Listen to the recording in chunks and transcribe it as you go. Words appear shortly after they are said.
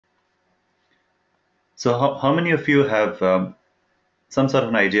So how many of you have some sort of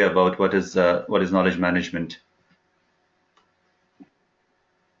an idea about what is knowledge management?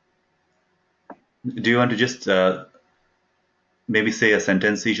 Do you want to just maybe say a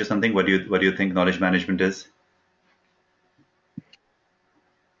sentence each or something? What do you think knowledge management is?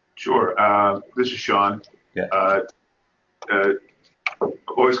 Sure. This is Sean. Yeah. Uh, uh,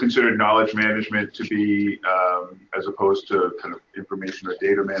 Always considered knowledge management to be, as opposed to kind of information or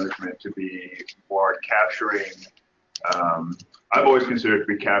data management, to be more capturing. Um, I've always considered to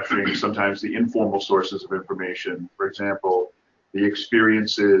be capturing sometimes the informal sources of information. For example, the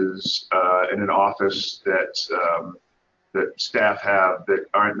experiences in an office that staff have that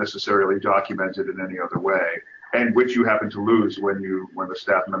aren't necessarily documented in any other way, and which you happen to lose when the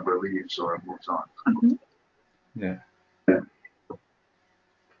staff member leaves or moves on. Yeah.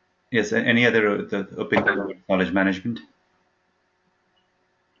 Yes. Any other the opinion about knowledge management?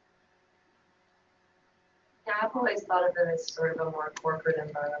 Yeah, I've always thought of it as sort of a more corporate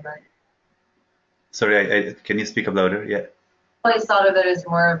environment. Sorry, can you speak up louder? Yeah. I've always thought of it as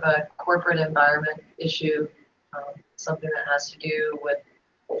more of a corporate environment issue, something that has to do with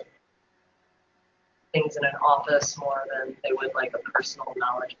things in an office more than they would like a personal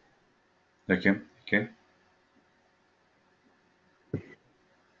knowledge. Okay. Okay.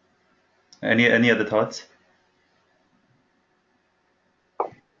 Any other thoughts?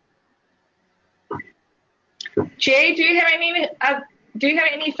 Jay, do you have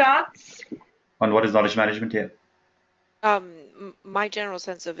any thoughts? On what is knowledge management? Yeah. My general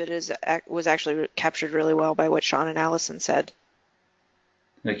sense of it was actually captured really well by what Sean and Allison said.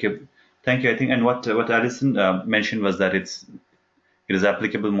 Okay. Thank you. I think, and what Alison mentioned was that it is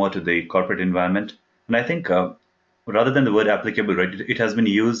applicable more to the corporate environment, and I think rather than the word applicable, right, it has been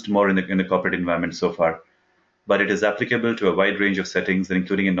used more in the corporate environment so far, but it is applicable to a wide range of settings,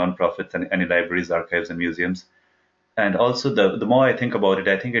 including in nonprofits and in libraries, archives, and museums. And also, the more I think about it,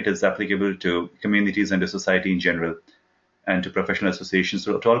 I think it is applicable to communities and to society in general, and to professional associations,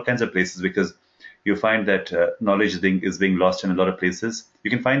 to all kinds of places, because you find that knowledge is being lost in a lot of places.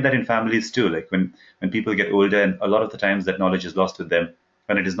 You can find that in families too, like when people get older, and a lot of the times that knowledge is lost with them,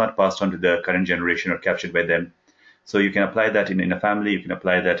 and it is not passed on to the current generation or captured by them. So you can apply that in a family, you can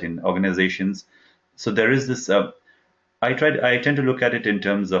apply that in organizations. So there is this. I tend to look at it in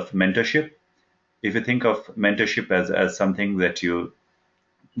terms of mentorship. If you think of mentorship as something that you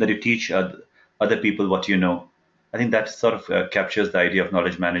teach other people what you know, I think that sort of captures the idea of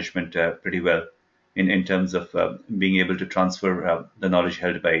knowledge management pretty well in terms of being able to transfer the knowledge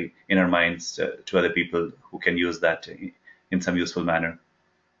held by inner minds to other people who can use that in some useful manner.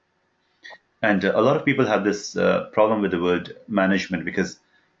 And a lot of people have this problem with the word management, because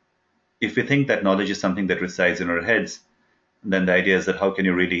if we think that knowledge is something that resides in our heads, then the idea is that how can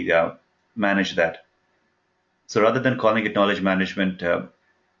you really manage that? So rather than calling it knowledge management,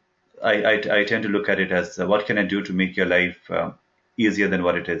 I tend to look at it as what can I do to make your life easier than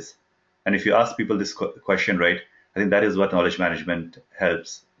what it is? And if you ask people this question, right, I think that is what knowledge management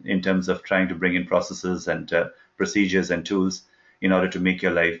helps in terms of trying to bring in processes and procedures and tools in order to make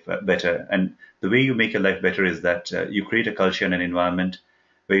your life better. And the way you make your life better is that you create a culture and an environment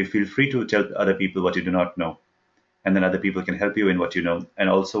where you feel free to tell other people what you do not know, and then other people can help you in what you know.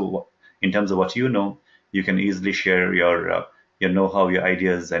 And also, in terms of what you know, you can easily share your know-how, your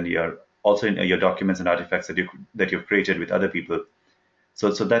ideas, and your documents and artifacts that you've created with other people.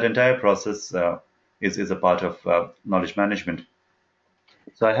 So that entire process is a part of knowledge management.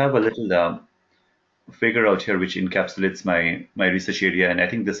 So I have a little figure out here which encapsulates my research area, and I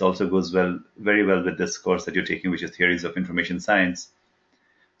think this also goes very well with this course that you're taking, which is Theories of Information Science.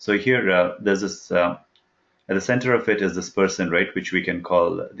 So here, there's this at the center of it is this person, right, which we can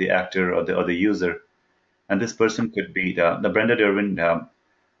call the actor or the user, and this person could be the Brenda Derwin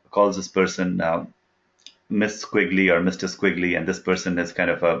calls this person Miss Squiggly or Mr. Squiggly, and this person is kind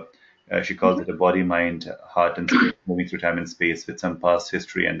of she calls it a body, mind, heart, and spirit moving through time and space with some past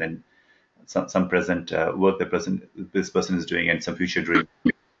history and then some present work that this person is doing and some future dream.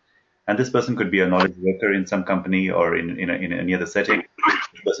 And this person could be a knowledge worker in some company or in any other setting.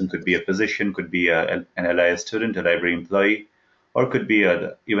 This person could be a physician, could be an LIS student, a library employee, or could be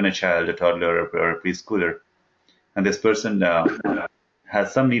even a child, a toddler, or a preschooler. And this person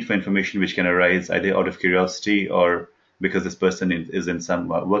has some need for information which can arise either out of curiosity or because this person is in some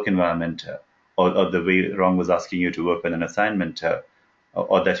work environment, or the way Rong was asking you to work on an assignment,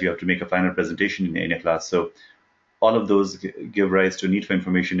 or that you have to make a final presentation in a class. So all of those give rise to a need for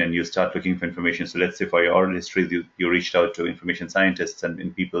information, and you start looking for information. So let's say for your oral histories, you reached out to information scientists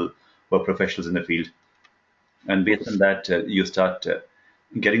and people who are professionals in the field. And based on that, you start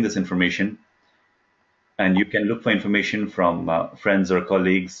getting this information. And you can look for information from friends or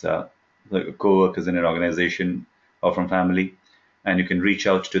colleagues, co-workers in an organization, or from family, and you can reach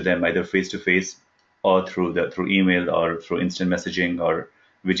out to them either face to face or through email or through instant messaging or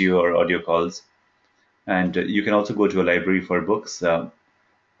video or audio calls. And you can also go to a library for books,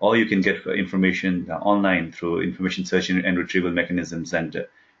 or you can get information online through information search and retrieval mechanisms, and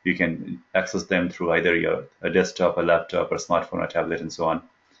you can access them through either a desktop, a laptop, or smartphone, or tablet, and so on.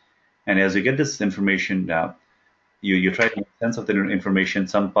 And as you get this information, you try to make sense of the information.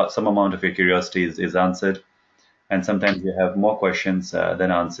 Some amount of your curiosity is answered, and sometimes you have more questions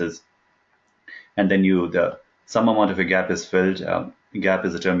than answers. And then the some amount of a gap is filled. Gap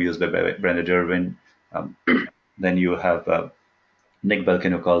is a term used by Brenda Derwin. Um, then you have Nick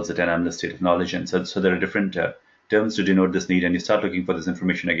Belkin, who calls it an endless state of knowledge. And so there are different terms to denote this need, and you start looking for this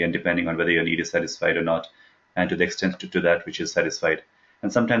information again, depending on whether your need is satisfied or not, and to the extent to that which is satisfied.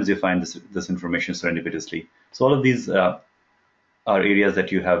 And sometimes you find this information serendipitously. So all of these are areas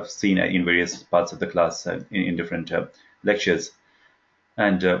that you have seen in various parts of the class in different lectures.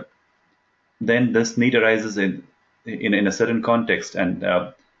 And then this need arises in a certain context. And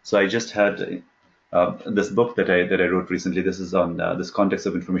so I just had this book that I wrote recently. This is on this context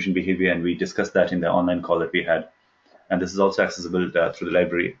of information behavior, and we discussed that in the online call that we had. And this is also accessible through the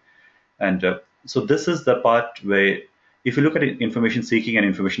library. And so this is the part where, if you look at information seeking and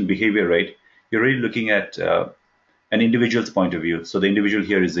information behavior, right, you're really looking at an individual's point of view. So the individual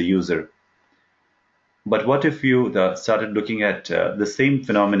here is the user. But what if you started looking at the same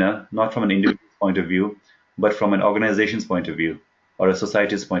phenomena, not from an individual's point of view, but from an organization's point of view, or a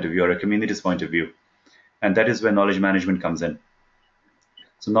society's point of view, or a community's point of view? And that is where knowledge management comes in.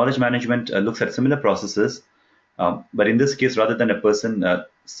 So knowledge management looks at similar processes, but in this case, rather than a person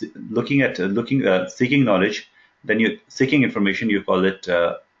seeking knowledge, then you're seeking information, you call it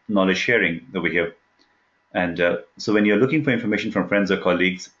knowledge sharing over here. And so when you're looking for information from friends or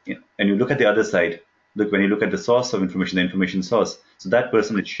colleagues, and you look at the other side, when you look at the source of information, the information source, so that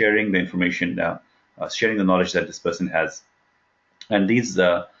person is sharing the information, sharing the knowledge that this person has. And these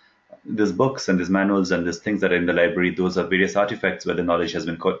books and these manuals and these things that are in the library, those are various artifacts where the knowledge has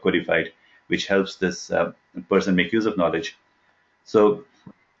been codified, which helps this person make use of knowledge. So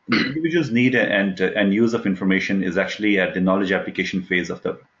the individual's need and use of information is actually at the knowledge application phase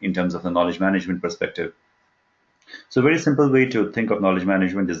in terms of the knowledge management perspective. So a very simple way to think of knowledge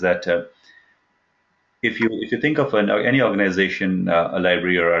management is that if you think of any organization, a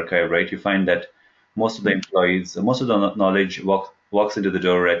library or archive, right, you find that most of the employees, most of the knowledge walks into the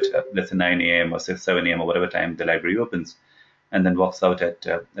door at let's say 9 a.m. or 7 a.m. or whatever time the library opens, and then walks out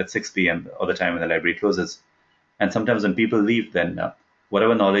at 6 p.m. or the time when the library closes. And sometimes when people leave, then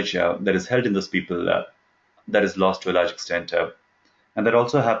whatever knowledge that is held in those people, that is lost to a large extent. And that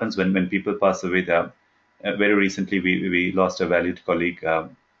also happens when people pass away. Very recently, we lost a valued colleague,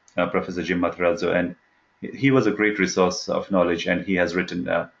 Professor Jim Matarazzo, and he was a great resource of knowledge, and he has written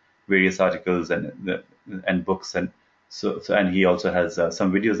various articles and books, and and he also has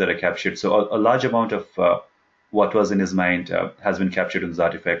some videos that are captured. So a large amount of what was in his mind has been captured in those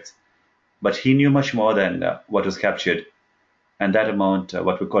artifacts. But he knew much more than what was captured, and that amount,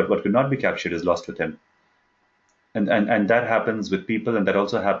 what could not be captured, is lost with him. And that happens with people, and that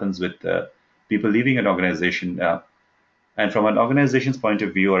also happens with people leaving an organization. And from an organization's point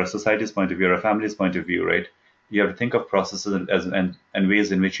of view, or a society's point of view, or a family's point of view, right, you have to think of processes and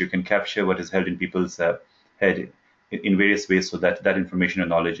ways in which you can capture what is held in people's head in various ways, so that information and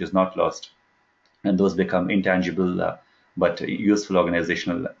knowledge is not lost, and those become intangible but useful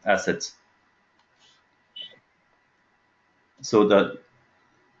organizational assets. So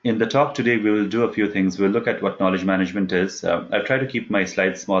in the talk today, we will do a few things. We'll look at what knowledge management is. I've tried to keep my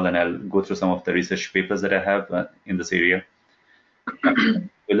slides small, and I'll go through some of the research papers that I have in this area.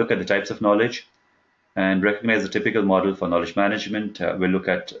 We'll look at the types of knowledge and recognize the typical model for knowledge management. We'll look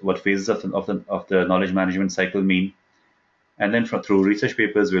at what phases of the knowledge management cycle mean. And then through research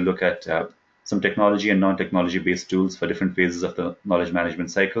papers, we'll look at some technology and non-technology based tools for different phases of the knowledge management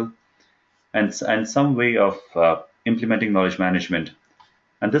cycle, and some way of implementing knowledge management.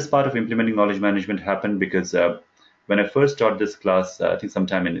 And this part of implementing knowledge management happened because when I first taught this class, I think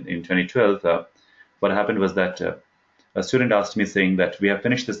sometime in 2012, what happened was that a student asked me, saying that we have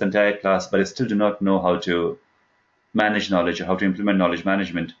finished this entire class, but I still do not know how to manage knowledge or how to implement knowledge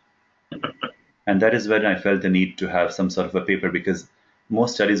management. And that is when I felt the need to have some sort of a paper, because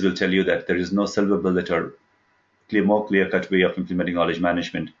most studies will tell you that there is no silver bullet or more clear-cut way of implementing knowledge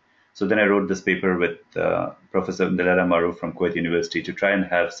management. So then I wrote this paper with Professor Dalala Maruf from Kuwait University to try and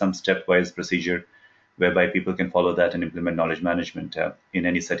have some stepwise procedure whereby people can follow that and implement knowledge management in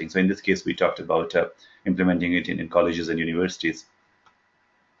any setting. So in this case, we talked about implementing it in colleges and universities.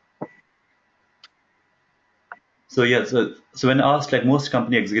 So yeah, so when asked, like most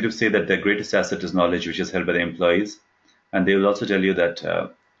company executives say that their greatest asset is knowledge, which is held by the employees, and they will also tell you that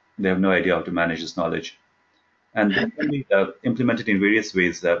they have no idea how to manage this knowledge, and this can be implemented in various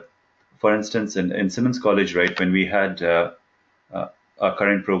ways. For instance, in Simmons College, right, when we had our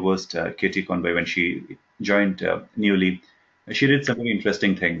current provost, Katie Conboy, when she joined newly, she did some very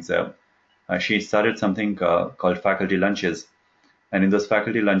interesting things. She started something called faculty lunches, and in those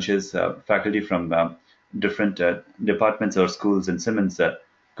faculty lunches, faculty from different departments or schools in Simmons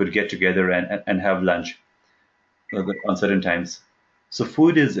could get together and have lunch on certain times. So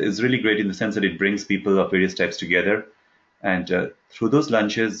food is really great in the sense that it brings people of various types together, and through those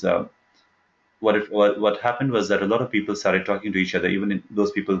lunches, what happened was that a lot of people started talking to each other, even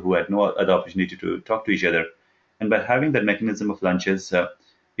those people who had no other opportunity to talk to each other. And by having that mechanism of lunches,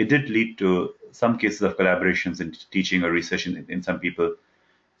 it did lead to some cases of collaborations in teaching or research in some people.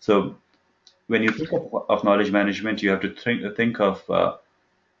 So when you think of knowledge management, you have to think of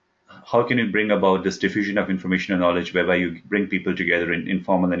how can you bring about this diffusion of information and knowledge whereby you bring people together in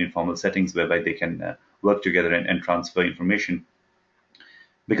informal and informal settings whereby they can work together and transfer information.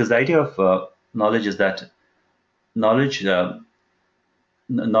 Because the idea of knowledge is that knowledge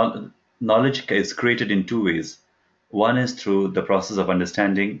knowledge is created in two ways. One is through the process of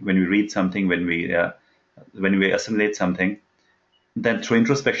understanding. When we read something, when we assimilate something, then through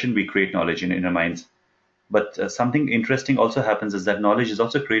introspection we create knowledge in our minds. But something interesting also happens is that knowledge is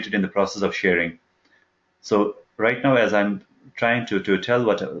also created in the process of sharing. So right now, as I'm trying to tell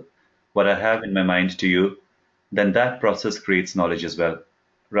what I have in my mind to you, then that process creates knowledge as well,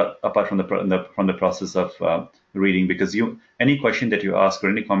 apart from the process of reading. Because any question that you ask or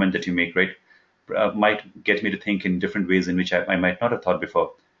any comment that you make, right, might get me to think in different ways in which I might not have thought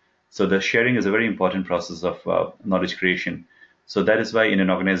before. So the sharing is a very important process of knowledge creation. So that is why in an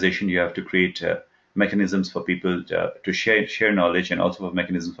organization you have to create mechanisms for people to share knowledge, and also for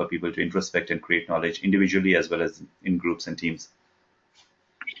mechanisms for people to introspect and create knowledge individually as well as in groups and teams.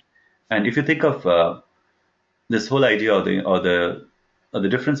 And if you think of this whole idea or the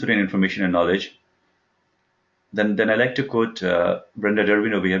difference between information and knowledge, then I like to quote Brenda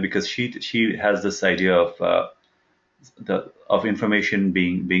Derwin over here, because she has this idea of information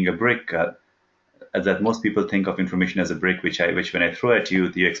being a brick. That most people think of information as a brick, which when I throw at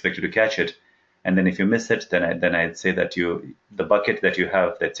you, you expect you to catch it, and then if you miss it, then I'd say that the bucket that you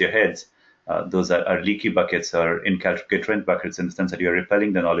have, that's your heads, those are leaky buckets or incalculate buckets, in the sense that you're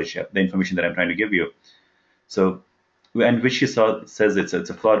repelling the knowledge, the information that I'm trying to give you. So, and which she says it's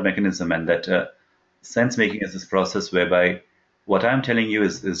a flawed mechanism, and that sense making is this process whereby what I'm telling you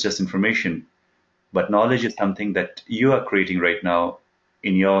is just information, but knowledge is something that you are creating right now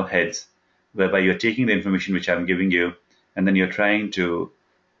in your heads, whereby you're taking the information which I'm giving you, and then you're trying to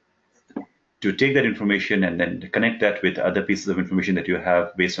take that information and then connect that with other pieces of information that you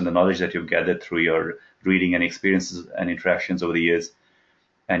have based on the knowledge that you've gathered through your reading and experiences and interactions over the years.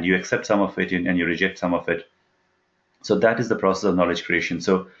 And you accept some of it and you reject some of it. So that is the process of knowledge creation.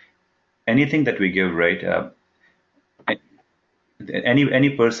 So anything that we give, right, any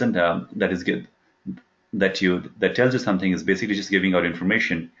person that is good, that tells you something is basically just giving out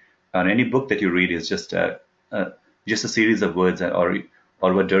information. And any book that you read is just a series of words, or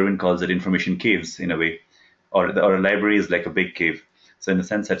what Derwin calls it, information caves in a way, or a library is like a big cave. So in the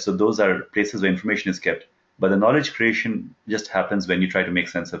sense that, so those are places where information is kept, but the knowledge creation just happens when you try to make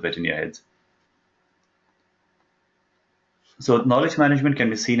sense of it in your heads. So knowledge management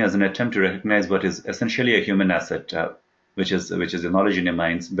can be seen as an attempt to recognize what is essentially a human asset, which is the knowledge in your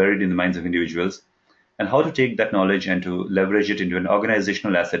minds, buried in the minds of individuals, and how to take that knowledge and to leverage it into an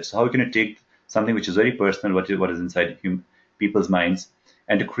organizational asset. So how can you take something which is very personal, what is inside people's minds,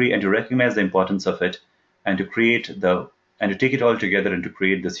 and to create and to recognize the importance of it, and to take it all together and to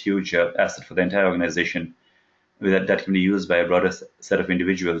create this huge asset for the entire organization that can be used by a broader set of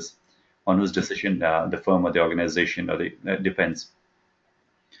individuals on whose decision the firm or the organization depends.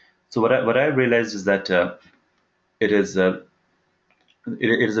 So what I realized is that it is a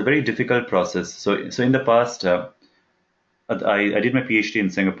very difficult process. So in the past, I did my PhD in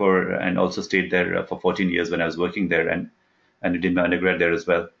Singapore and also stayed there for 14 years when I was working there, and I did my undergrad there as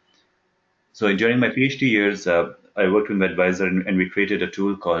well. So during my PhD years, I worked with my advisor, and we created a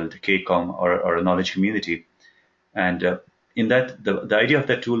tool called KCOM, or a knowledge community. And in that, the idea of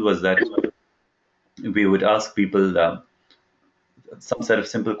that tool was that we would ask people some set of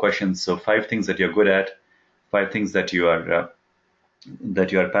simple questions. So 5 things that you're good at, 5 things that you are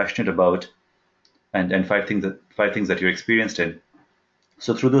passionate about, and five things that you're experienced in.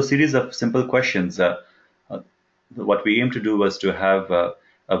 So through those series of simple questions, uh, what we aim to do was to have a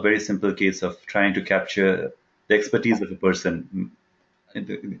very simple case of trying to capture the expertise of a person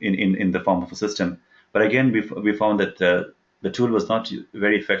in the form of a system. But again, we found that the tool was not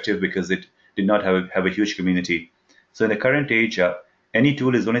very effective because it did not have a huge community. So in the current age, any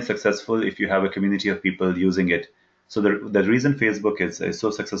tool is only successful if you have a community of people using it. So the reason Facebook is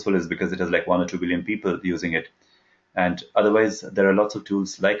so successful is because it has like 1 or 2 billion people using it. And otherwise, there are lots of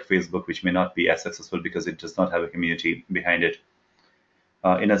tools like Facebook which may not be as successful because it does not have a community behind it.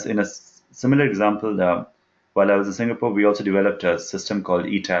 In a similar example, while I was in Singapore, we also developed a system called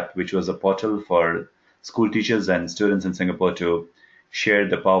ETAP, which was a portal for school teachers and students in Singapore to share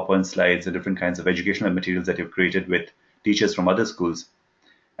the PowerPoint slides and different kinds of educational materials that you've created with teachers from other schools.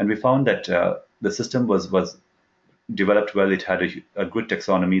 And we found that the system was developed well. It had a good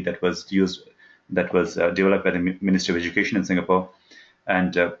taxonomy that was developed by the Ministry of Education in Singapore,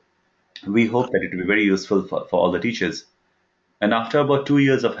 and we hope that it will be very useful for all the teachers. And after about 2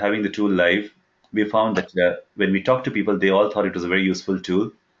 years of having the tool live, we found that when we talked to people, they all thought it was a very useful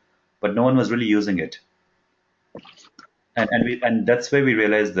tool, but no one was really using it. And that's where we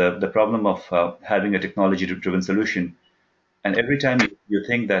realized the problem of having a technology-driven solution. And every time you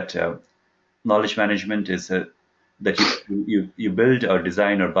think that knowledge management is that you build or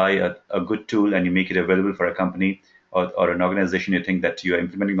design or buy a good tool and you make it available for a company or an organization, you think that you are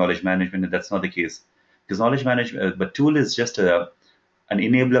implementing knowledge management, and that's not the case. Because knowledge management, but tool is just an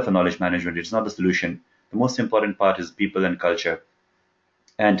enabler for knowledge management. It's not the solution. The most important part is people and culture.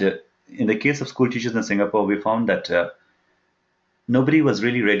 And in the case of school teachers in Singapore, we found that nobody was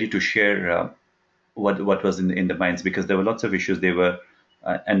really ready to share what was in the minds, because there were lots of issues.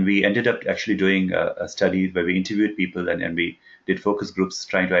 And we ended up actually doing a study where we interviewed people, and we did focus groups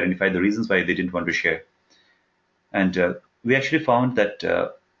trying to identify the reasons why they didn't want to share. And we actually found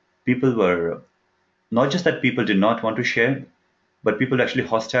that people were not just that people did not want to share, but people were actually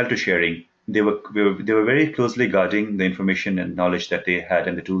hostile to sharing. They were very closely guarding the information and knowledge that they had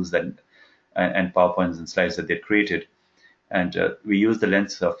and the tools and PowerPoints and slides that they had created. And we used the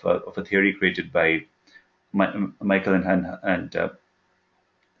lens of a theory created by Michael and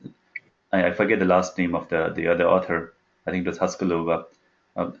I forget the last name of the other author. I think it was Huskalova.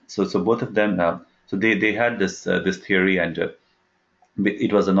 So both of them. So they had this theory, and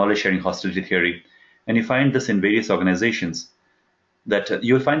it was a knowledge sharing hostility theory. And you find this in various organizations. That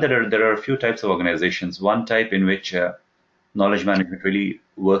you'll find that there are a few types of organizations. One type in which knowledge management really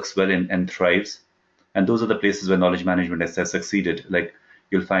works well and thrives, and those are the places where knowledge management has succeeded. Like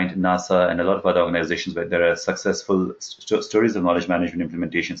you'll find NASA and a lot of other organizations where there are successful stories of knowledge management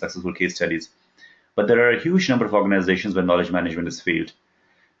implementation, successful case studies. But there are a huge number of organizations where knowledge management has failed,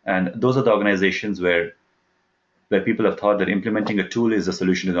 and those are the organizations where people have thought that implementing a tool is a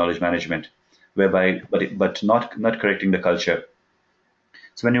solution to knowledge management, whereby but not correcting the culture.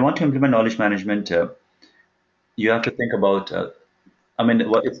 So when you want to implement knowledge management, you have to think about. I mean,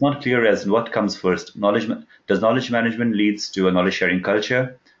 it's not clear as what comes first. Does knowledge management leads to a knowledge sharing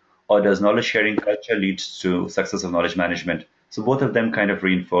culture, or does knowledge sharing culture leads to success of knowledge management? So both of them kind of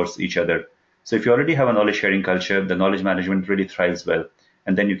reinforce each other. So if you already have a knowledge sharing culture, the knowledge management really thrives well,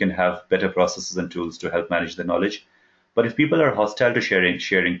 and then you can have better processes and tools to help manage the knowledge. But if people are hostile to sharing,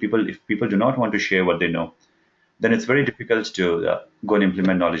 if people do not want to share what they know, then it's very difficult to go and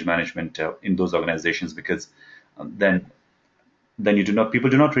implement knowledge management in those organizations, because then you do not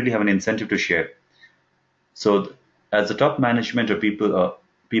people do not really have an incentive to share. So as the top management or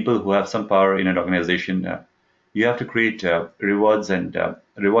people who have some power in an organization, you have to create rewards and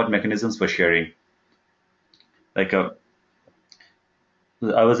reward mechanisms for sharing. Like I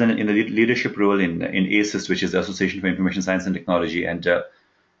was in a leadership role in ASIST, which is the Association for Information Science and Technology, and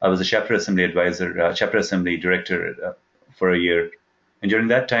I was a chapter assembly advisor, chapter assembly director for a year. And during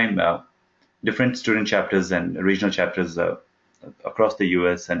that time, different student chapters and regional chapters across the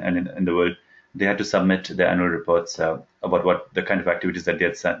US and in the world, they had to submit their annual reports about what the kind of activities that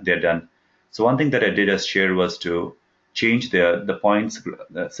they had done. So one thing that I did as chair was to change the points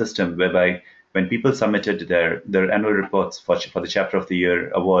system, whereby when people submitted their annual reports for the chapter of the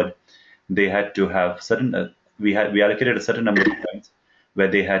year award, they had to have certain. We allocated a certain number of points where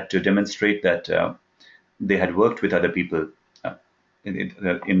they had to demonstrate that they had worked with other people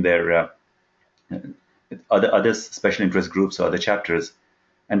in their other special interest groups or other chapters.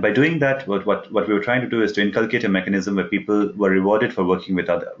 And by doing that, what we were trying to do is to inculcate a mechanism where people were rewarded for working with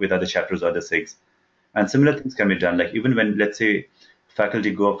other chapters or other SIGs. And similar things can be done. Like even when, let's say,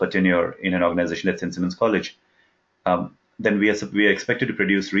 faculty go up for tenure in an organization, let's say in Simmons College, then we are expected to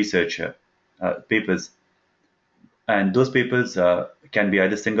produce research papers, and those papers can be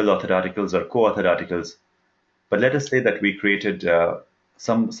either single authored articles or co-authored articles. But let us say that we created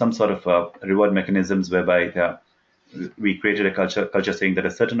some sort of reward mechanisms whereby we created a culture saying that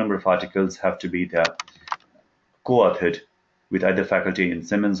a certain number of articles have to be co-authored with either faculty in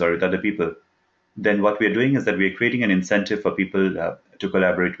Simmons or with other people. Then what we are doing is that we are creating an incentive for people to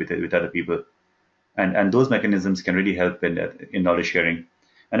collaborate with other people, and those mechanisms can really help in knowledge sharing.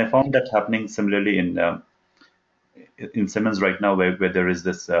 And I found that happening similarly in Simmons right now, where there is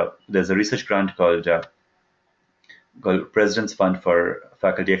this there's a research grant called President's Fund for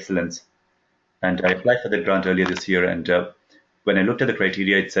Faculty Excellence, and I applied for that grant earlier this year. And when I looked at the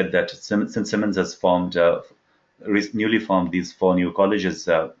criteria, it said that since Simmons has formed newly formed these 4 new colleges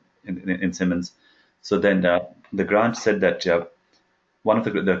in Simmons, so then the grant said that one of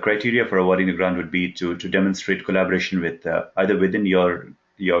the criteria for awarding the grant would be to demonstrate collaboration with either within your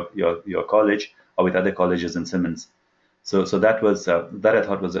college or with other colleges in Simmons. So that was that I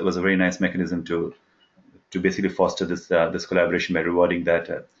thought was a very nice mechanism to basically foster this collaboration by rewarding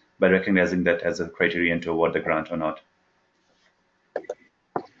that by recognizing that as a criterion to award the grant or not.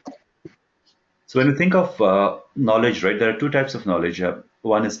 So when we think of knowledge, right, there are 2 types of knowledge.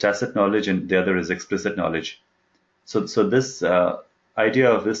 One is tacit knowledge, and the other is explicit knowledge. So this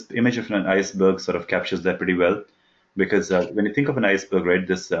idea of this image of an iceberg sort of captures that pretty well, because when you think of an iceberg, right,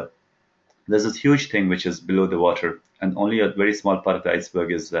 there's this huge thing which is below the water, and only a very small part of the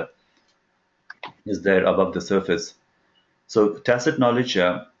iceberg is there above the surface. So tacit knowledge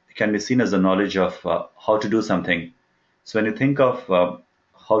can be seen as the knowledge of how to do something. So when you think of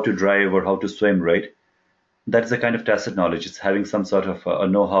how to drive or how to swim, right, that's the kind of tacit knowledge. It's having some sort of a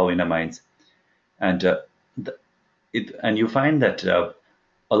know-how in our minds, and and you find that a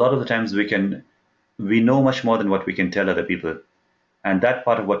lot of the times we know much more than what we can tell other people, and that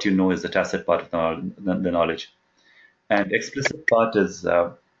part of what you know is the tacit part of the knowledge. And explicit part is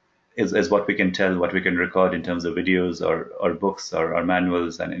what we can tell, what we can record in terms of videos or books or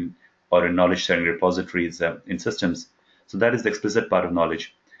manuals or in knowledge sharing repositories in systems. So that is the explicit part of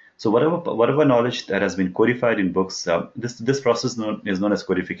knowledge. So whatever knowledge that has been codified in books, this process is known as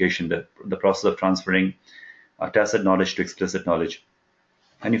codification, the process of transferring tacit knowledge to explicit knowledge.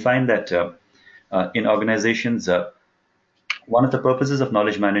 And you find that in organizations, one of the purposes of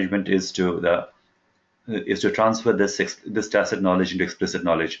knowledge management is to transfer this tacit knowledge into explicit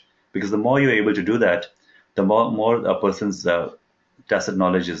knowledge, because the more you're able to do that, the more a person's tacit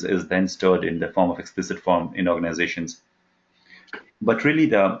knowledge is then stored in the form of explicit form in organizations. But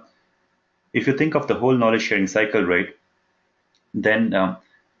really, if you think of the whole knowledge sharing cycle, right, then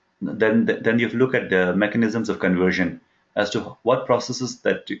you look at the mechanisms of conversion as to what processes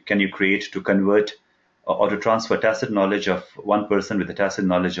that can you create to convert or to transfer tacit knowledge of one person with the tacit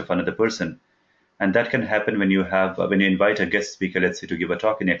knowledge of another person. And that can happen when you invite a guest speaker, let's say, to give a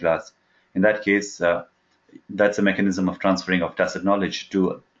talk in your class. In that case, that's a mechanism of transferring of tacit knowledge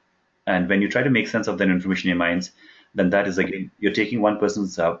to. And when you try to make sense of that information in your minds, then that is, again, you're taking one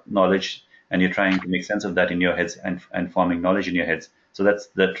person's knowledge and you're trying to make sense of that in your heads and forming knowledge in your heads. So that's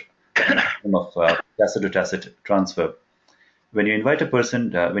the form of tacit to tacit transfer. When you invite a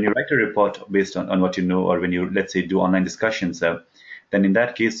person, when you write a report based on what you know, or when you, let's say, do online discussions, then in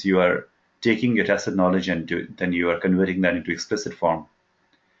that case, you are taking your tacit knowledge and then you are converting that into explicit form.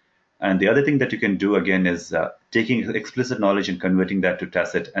 And the other thing that you can do, again, is taking explicit knowledge and converting that to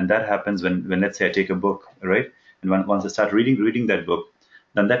tacit. And that happens when let's say, I take a book, right? And once I start reading that book,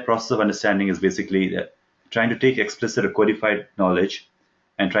 then that process of understanding is basically trying to take explicit or codified knowledge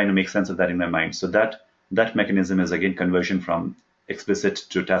and trying to make sense of that in my mind. So that mechanism is, again, conversion from explicit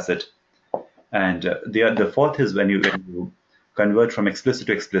to tacit. And the fourth is when you convert from explicit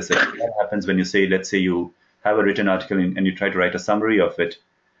to explicit. That happens when you say, let's say you have a written article and you try to write a summary of it,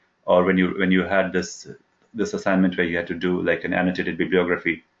 or when you had this assignment where you had to do like an annotated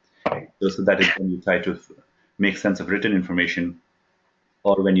bibliography. So that is when you try to make sense of written information,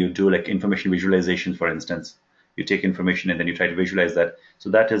 or when you do like information visualization, for instance. You take information and then you try to visualize that. So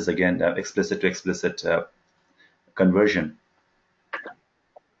that is, again, explicit to explicit conversion.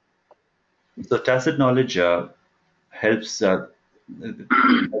 So tacit knowledge helps you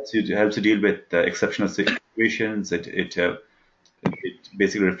deal with exceptional situations. It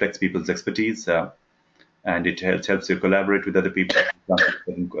basically reflects people's expertise, and it helps you collaborate with other people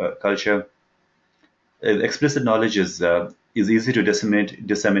in culture. Explicit knowledge is easy to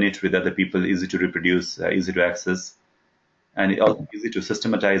disseminate with other people, easy to reproduce, easy to access, and also easy to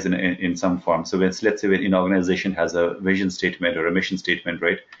systematize in some form. So let's say when an organization has a vision statement or a mission statement,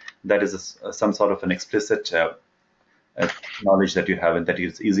 right? That is some sort of an explicit knowledge that you have and that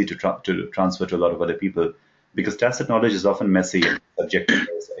is easy to transfer to a lot of other people. Because tacit knowledge is often messy and subjective,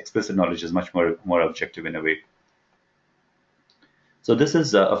 whereas explicit knowledge is much more objective in a way. So this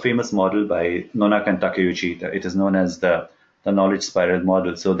is a famous model by Nonak and Takeuchi. It is known as the knowledge spiral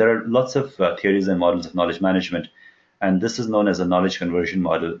model. So there are lots of theories and models of knowledge management, and this is known as a knowledge conversion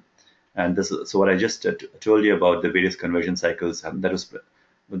model. And this is, so what I just told you about the various conversion cycles that was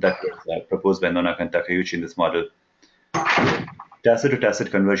proposed by Nonak and Takeuchi in this model. Tacit to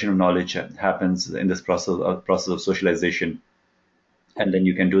tacit conversion of knowledge happens in this process of socialization, and then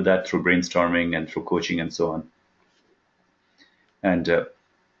you can do that through brainstorming and through coaching and so on. And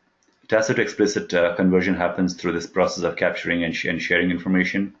tacit to explicit conversion happens through this process of capturing and sharing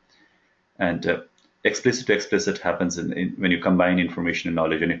information. And explicit to explicit happens when you combine information and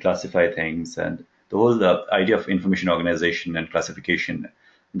knowledge, when you classify things, and the whole idea of information organization and classification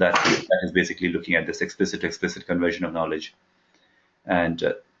that is basically looking at this explicit to explicit conversion of knowledge. And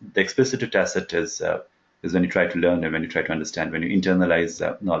the explicit to tacit is when you try to learn and when you try to understand, when you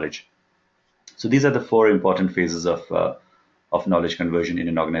internalize knowledge. So these are the four important phases of knowledge conversion in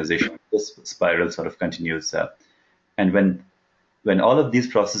an organization. This spiral sort of continues, and when all of these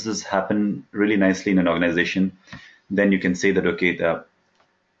processes happen really nicely in an organization, then you can say that okay,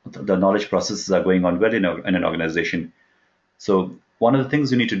 the knowledge processes are going on well in an organization. So one of the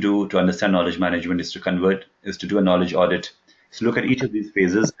things you need to do to understand knowledge management is to do a knowledge audit, to look at each of these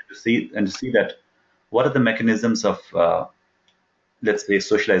phases and to see that what are the mechanisms of let's say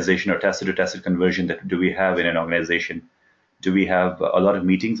socialization or tacit to tacit conversion that do we have in an organization. Do we have a lot of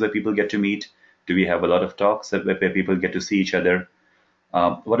meetings where people get to meet? Do we have a lot of talks where people get to see each other?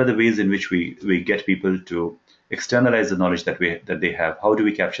 What are the ways in which we get people to externalize the knowledge that they have? How do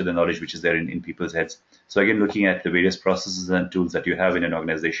we capture the knowledge which is there in people's heads? So again, looking at the various processes and tools that you have in an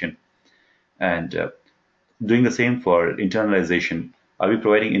organization, and doing the same for internalization. Are we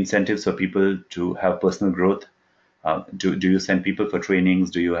providing incentives for people to have personal growth? Do you send people for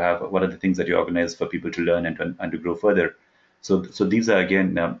trainings? What are the things that you organize for people to learn and to grow further? So these are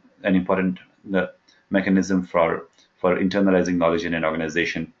again an important mechanism for internalizing knowledge in an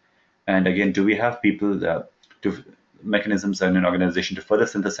organization. And again, do we have people mechanisms in an organization to further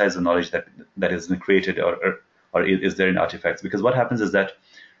synthesize the knowledge that is created or is there in artifacts? Because what happens is that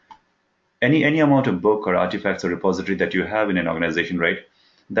any amount of book or artifacts or repository that you have in an organization, right,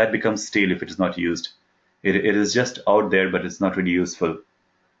 that becomes stale if it is not used. It is just out there, but it's not really useful.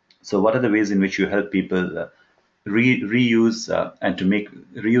 So what are the ways in which you help people reuse and to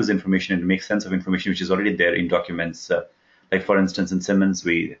reuse information and to make sense of information which is already there in documents? Like for instance, in Simmons,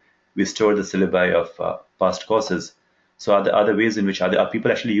 we store the syllabi of past courses. So are there other ways in which are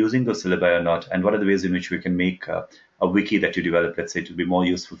people actually using those syllabi or not? And what are the ways in which we can make a wiki that you develop, let's say, to be more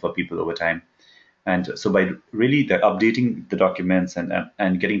useful for people over time? And so by really updating the documents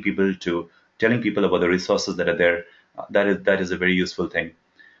and getting people to telling people about the resources that are there, that is a very useful thing.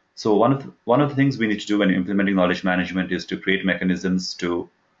 So one of the things we need to do when implementing knowledge management is to create mechanisms to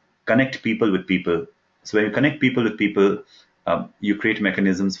connect people with people. So when you connect people with people, you create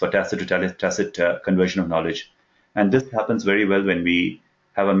mechanisms for tacit to tacit conversion of knowledge. And this happens very well when we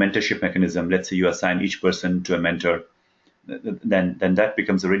have a mentorship mechanism. Let's say you assign each person to a mentor, then that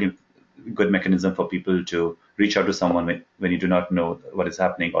becomes a really good mechanism for people to reach out to someone when you do not know what is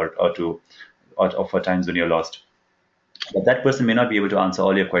happening or for times when you're lost. But that person may not be able to answer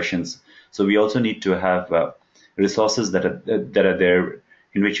all your questions. So we also need to have resources that are there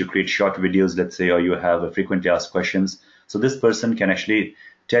in which you create short videos, let's say, or you have frequently asked questions. So this person can actually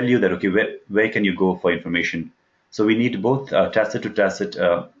tell you that, okay, where can you go for information? So we need both tacit to tacit,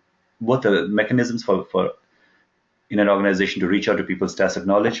 both the mechanisms for in an organization to reach out to people's tacit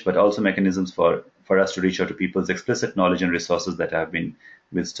knowledge, but also mechanisms for us to reach out to people's explicit knowledge and resources that have been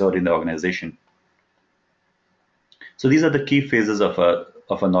stored in the organization. So these are the key phases of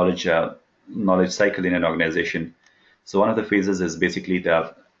a knowledge cycle in an organization. So one of the phases is basically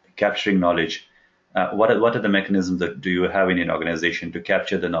the capturing knowledge. What are the mechanisms that do you have in an organization to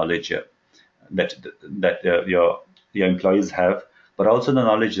capture the knowledge that your employees have, but also the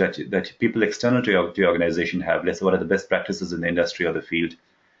knowledge that people external to your organization have? Let's say what are the best practices in the industry or the field,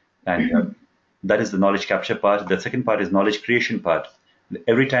 and that is the knowledge capture part. The second part is knowledge creation part.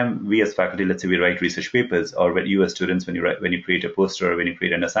 Every time we as faculty, let's say we write research papers, or when you as students, when you create a poster or when you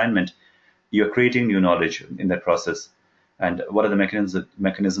create an assignment, you're creating new knowledge in that process. And what are the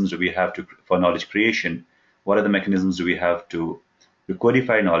mechanisms do we have for knowledge creation? What are the mechanisms do we have to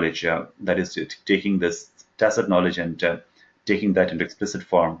codify knowledge? That is taking this tacit knowledge and taking that into explicit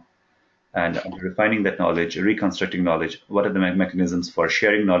form and refining that knowledge, reconstructing knowledge. What are the mechanisms for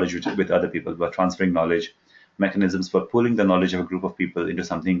sharing knowledge with other people, for transferring knowledge, mechanisms for pooling the knowledge of a group of people into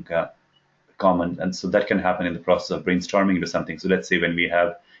something common. And so that can happen in the process of brainstorming into something. So let's say when we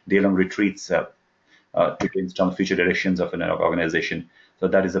have day-long retreats to brainstorm future directions of an organization. So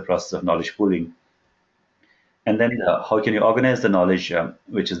that is the process of knowledge pooling. And then how can you organize the knowledge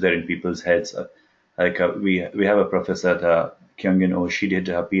which is there in people's heads? We have a professor, Kyungin Oh. She did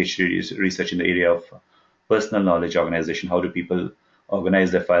her PhD research in the area of personal knowledge organization. How do people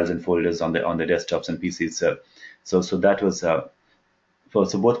organize their files and folders on their desktops and PCs? So that was so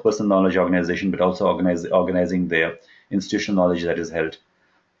both personal knowledge organization, but also organizing their institutional knowledge that is held.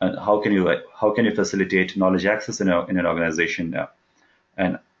 And how can you facilitate knowledge access in an organization?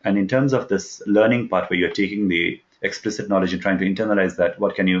 And in terms of this learning part where you're taking the explicit knowledge and trying to internalize that,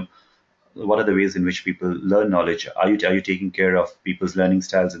 what are the ways in which people learn knowledge? Are you taking care of people's learning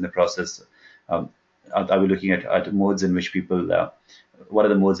styles in the process? Are we looking at modes in which people what are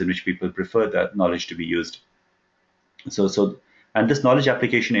the modes in which people prefer that knowledge to be used? And this knowledge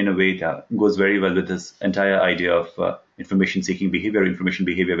application in a way goes very well with this entire idea of information seeking behavior, information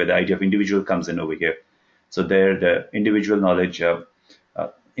behavior, where the idea of individual comes in over here. So there, the individual knowledge,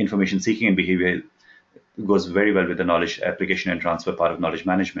 information seeking and behavior goes very well with the knowledge application and transfer part of knowledge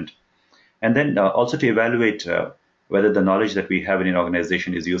management. And then also to evaluate whether the knowledge that we have in an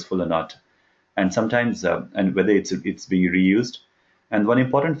organization is useful or not, and sometimes and whether it's being reused. And one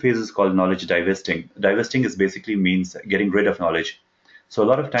important phase is called knowledge divesting. Divesting is basically means getting rid of knowledge. So a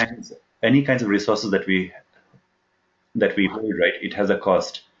lot of times, any kinds of resources that we hold, right, it has a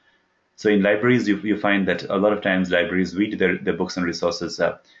cost. So in libraries, you find that a lot of times libraries read their books and resources.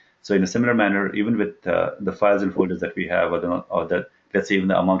 So in a similar manner, even with the files and folders that we have, or the let's say even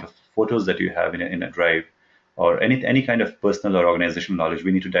the amount of photos that you have in a drive, or any kind of personal or organizational knowledge,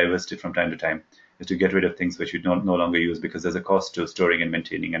 we need to divest it from time to time, is to get rid of things which we no longer use because there's a cost to storing and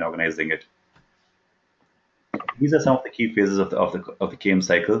maintaining and organizing it. These are some of the key phases of the KM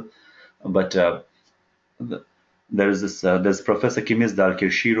cycle, but there's Professor Kimis Dalkir.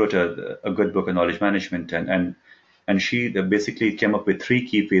 She wrote a good book on knowledge management, and she basically came up with three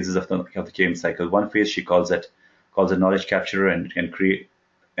key phases of the KM cycle. One phase she calls it knowledge capture and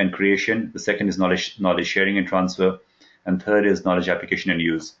creation. The second is knowledge sharing and transfer, and third is knowledge application and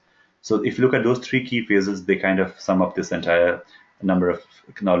use. So if you look at those three key phases, they kind of sum up this entire number of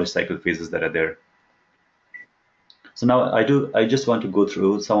knowledge cycle phases that are there. So now I just want to go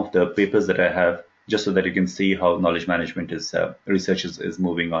through some of the papers that I have, just so that you can see how knowledge management research is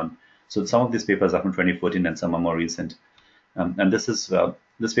moving on. So some of these papers are from 2014 and some are more recent. And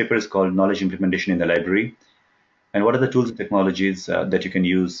this paper is called Knowledge Implementation in the Library. And what are the tools and technologies that you can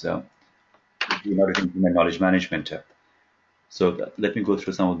use in order to implement knowledge management? So let me go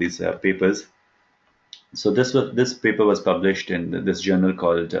through some of these papers. So this paper was published in this journal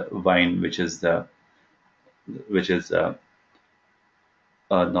called Vine, which is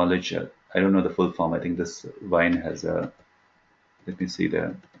knowledge. I don't know the full form. I think this Vine has a. Let me see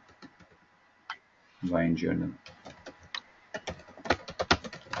the Vine journal.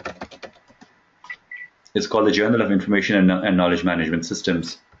 It's called the Journal of Information and Knowledge Management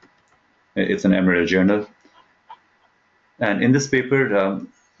Systems. It's an Emerald journal. And in this paper,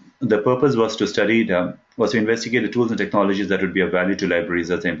 the purpose was to investigate the tools and technologies that would be of value to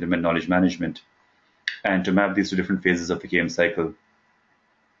libraries as they implement knowledge management, and to map these to different phases of the KM cycle.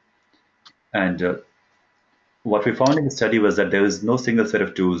 And what we found in the study was that there is no single set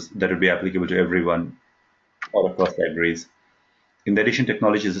of tools that would be applicable to everyone or across libraries. In addition,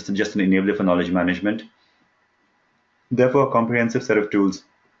 technology is just an enabler for knowledge management. Therefore, a comprehensive set of tools,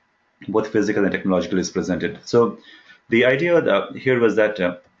 both physical and technological, is presented. So the idea here was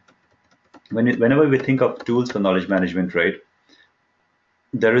that whenever we think of tools for knowledge management, right,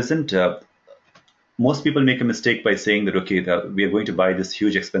 there isn't. Most people make a mistake by saying that, okay, we are going to buy this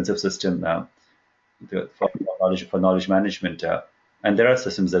huge expensive system for knowledge management. And there are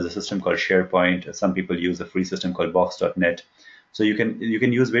systems. There's a system called SharePoint. Some people use a free system called Box.net. So you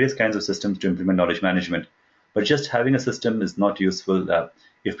can use various kinds of systems to implement knowledge management. But just having a system is not useful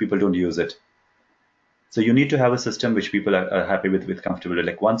if people don't use it. So you need to have a system which people are happy with, comfortable with.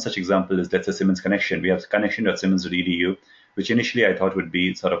 Like one such example is, let's say, Simmons Connection. We have connection.simmons.edu, which initially I thought would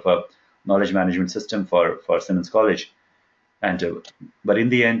be sort of a knowledge management system for Simmons College. But in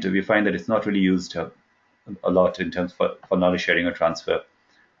the end, we find that it's not really used a lot in terms for knowledge sharing or transfer.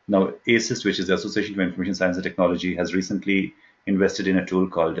 Now, ASIST, which is the Association for Information Science and Technology, has recently invested in a tool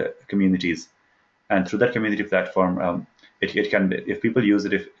called Communities. And through that community platform, it can, if people use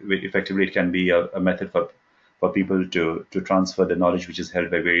it effectively, it can be a method for people to transfer the knowledge which is held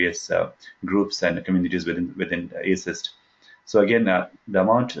by various groups and communities within ASIST. So again,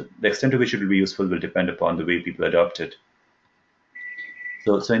 the extent to which it will be useful will depend upon the way people adopt it.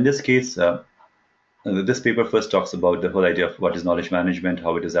 So in this case, this paper first talks about the whole idea of what is knowledge management,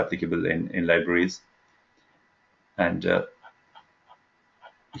 how it is applicable in libraries. And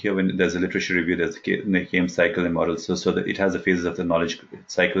here, when there's a literature review, there's the KM cycle and model. So that it has the phases of the knowledge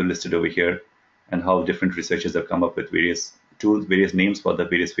cycle listed over here, and how different researchers have come up with various tools, various names for the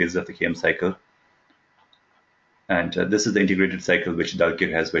various phases of the KM cycle. And this is the integrated cycle which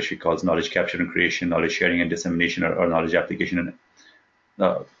Dalkir has, which he calls knowledge capture and creation, knowledge sharing and dissemination, or knowledge application and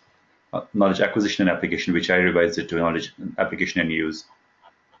knowledge acquisition and application, which I revised it to knowledge application and use.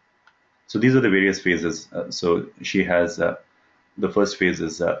 So these are the various phases. So she has the first phase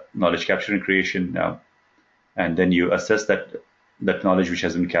is knowledge capture and creation, and then you assess that knowledge which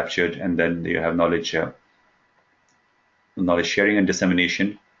has been captured, and then you have knowledge sharing and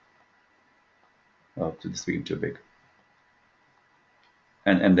dissemination. This became too big.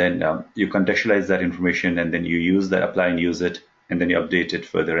 And then you contextualize that information, and then you use that, apply and use it, and then you update it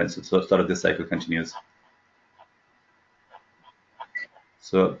further, and so sort of this cycle continues.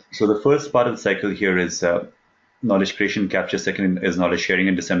 So the first part of the cycle here is knowledge creation and capture. Second is knowledge sharing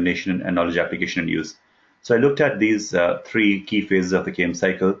and dissemination, and knowledge application and use. So I looked at these three key phases of the KM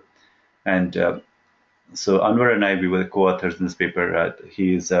cycle, and so Anwar and I, we were co-authors in this paper.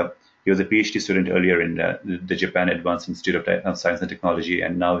 He was a PhD student earlier in the Japan Advanced Institute of Science and Technology,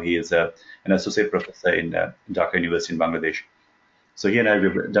 and now he is an associate professor in Dhaka University in Bangladesh. So he and I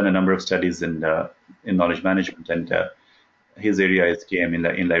have done a number of studies in knowledge management, and his area is KM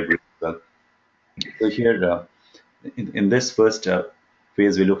in library as well. So here, in this first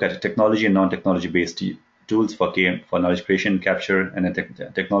phase, we look at technology and non-technology based tools for KM, for knowledge creation and capture, and then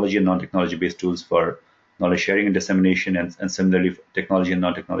technology and non-technology based tools for knowledge sharing and dissemination, and similarly technology and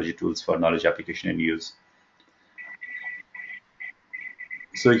non-technology tools for knowledge application and use.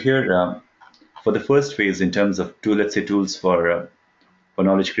 So here, for the first phase, in terms of let's say tools for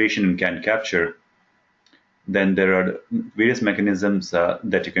knowledge creation and capture, then there are various mechanisms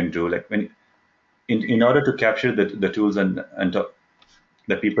that you can do. Like in order to capture the tools and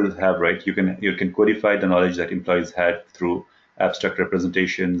that people have, right? You can codify the knowledge that employees had through abstract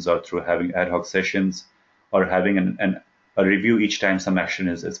representations, or through having ad hoc sessions, or having a review each time some action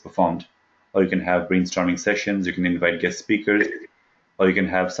is performed. Or you can have brainstorming sessions, you can invite guest speakers, or you can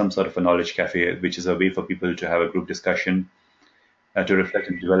have some sort of a knowledge cafe, which is a way for people to have a group discussion, to reflect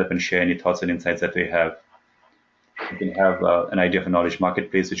and develop and share any thoughts and insights that they have. You can have an idea of a knowledge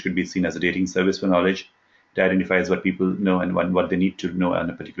marketplace, which could be seen as a dating service for knowledge. It identifies what people know and what they need to know on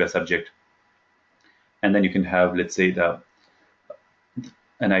a particular subject. And then you can have, let's say,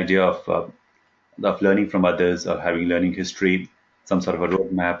 an idea of learning from others, or having learning history, some sort of a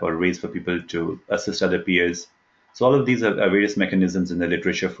roadmap or ways for people to assist other peers. So all of these are various mechanisms in the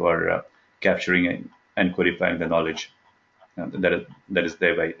literature for capturing and codifying the knowledge that is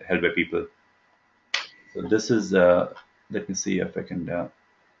there held by people. So this is, let me see if I can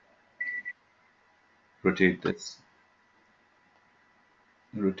rotate this,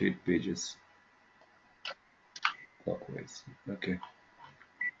 rotate pages clockwise. Okay.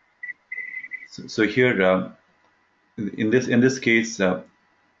 So here, in this case,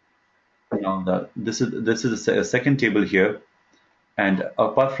 this is a second table here, and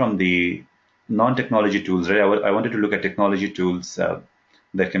apart from the non-technology tools, right? I wanted to look at technology tools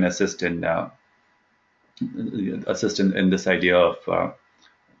that can assist in this idea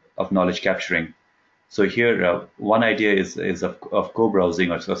of knowledge capturing. So here, one idea is of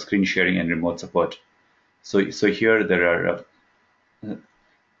co-browsing, or screen sharing and remote support. So here there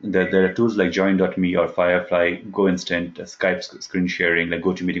are tools like Join.me or Firefly, GoInstant, Skype screen sharing, like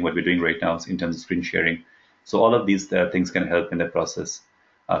GoToMeeting, what we're doing right now in terms of screen sharing. So all of these things can help in the process.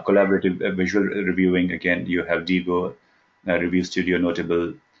 Collaborative visual reviewing, again, you have Digo, Review Studio,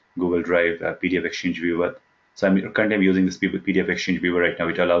 Notable, Google Drive, PDF Exchange Viewer. So I'm currently using this PDF Exchange Viewer right now,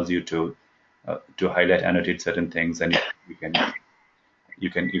 which allows you to highlight, annotate certain things, and you can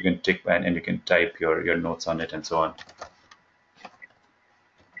tick and you can type your notes on it and so on.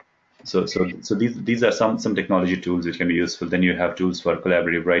 So these are some technology tools which can be useful. Then you have tools for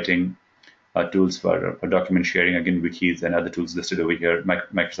collaborative writing, tools for document sharing, again wikis and other tools listed over here,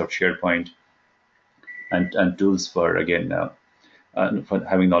 Microsoft SharePoint, and tools for, again, for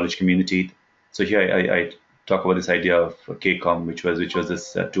having knowledge community. So here I talk about this idea of KCOM, which was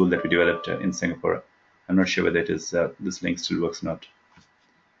this tool that we developed in Singapore. I'm not sure whether it is this link still works or not.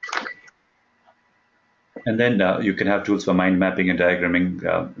 And then you can have tools for mind mapping and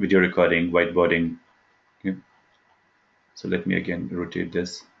diagramming, video recording, whiteboarding. Okay. So let me again rotate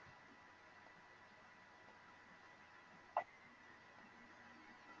this.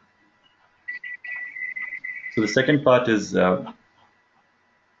 So the second part is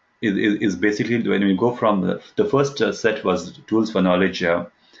basically when we go from the first set was tools for knowledge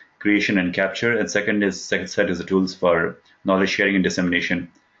creation and capture, and second set is the tools for knowledge sharing and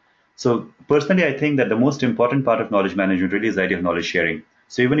dissemination. So personally, I think that the most important part of knowledge management really is the idea of knowledge sharing.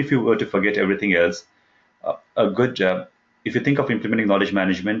 So even if you were to forget everything else, a good if you think of implementing knowledge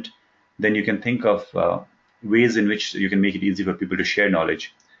management, then you can think of ways in which you can make it easy for people to share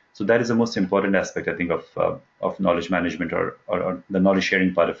knowledge. So that is the most important aspect, I think, of knowledge management, or the knowledge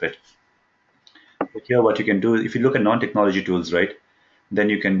sharing part of it. But here, what you can do, if you look at non-technology tools, right, then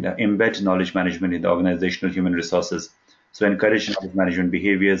you can embed knowledge management in the organizational human resources. So encourage knowledge management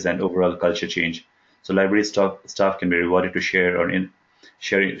behaviors and overall culture change. So library staff can be rewarded to share or in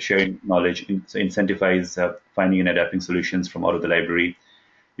sharing knowledge, so incentivize finding and adapting solutions from out of the library.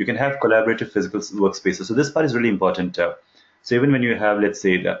 You can have collaborative physical workspaces. So this part is really important. So even when you have, let's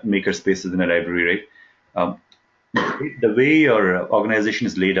say, the maker spaces in a library, right? Um, the way your organization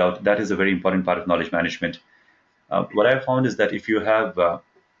is laid out, that is a very important part of knowledge management. What I've found is that if you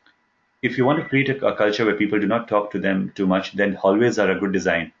want to create a culture where people do not talk to them too much, then hallways are a good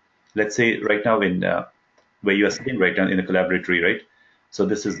design. Let's say right now in where you are sitting right now in the collaboratory, right? So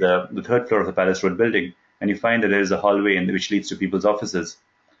this is the third floor of the Palace Road building, and you find that there is a hallway which leads to people's offices.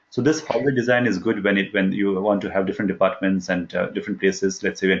 So this hallway design is good when you want to have different departments and different places.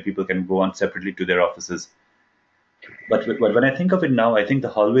 Let's say when people can go on separately to their offices. But when I think of it now, I think the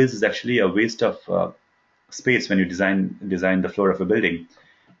hallways is actually a waste of space when you design the floor of a building,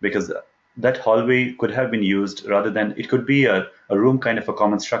 because that hallway could have been used rather than it could be a room kind of a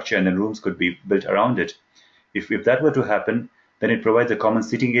common structure, and then rooms could be built around it. If that were to happen, then it provides a common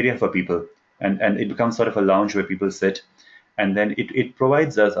seating area for people, and it becomes sort of a lounge where people sit, and then it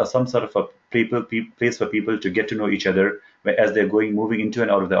provides us some sort of a place for people to get to know each other as they're moving into and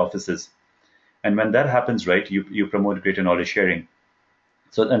out of the offices. And when that happens, right, you promote greater knowledge sharing.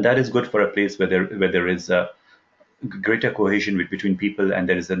 So, and that is good for a place where there is greater cohesion between people, and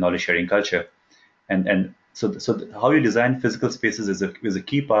there is a knowledge sharing culture. And so how you design physical spaces is a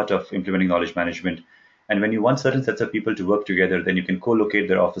key part of implementing knowledge management. And when you want certain sets of people to work together, then you can co-locate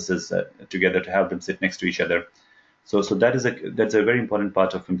their offices together to have them sit next to each other. So that's a very important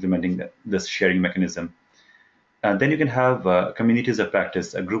part of implementing this sharing mechanism. Then you can have communities of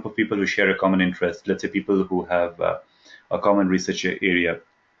practice, a group of people who share a common interest. Let's say people who have a common research area.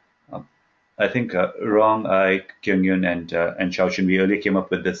 Um, I think Rong, I, Kyung-yun, and Chao-Chun, we earlier came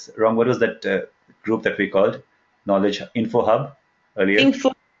up with this. Rong, what was that group that we called? Knowledge Info Hub earlier?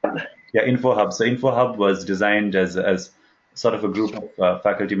 Info. Yeah, Info Hub. So Info Hub was designed as sort of a group of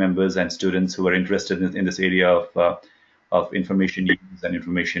faculty members and students who were interested in this area of information use and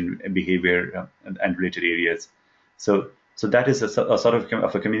information behavior and related areas. So that is a sort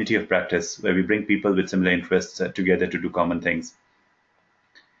of a community of practice where we bring people with similar interests together to do common things.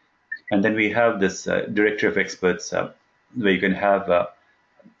 And then we have this directory of experts where you can have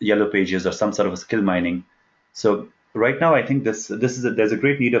yellow pages or some sort of a skill mining. So right now, I think there's a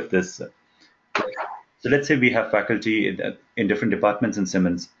great need of this. So let's say we have faculty in different departments in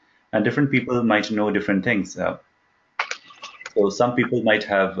Simmons, and different people might know different things. So some people might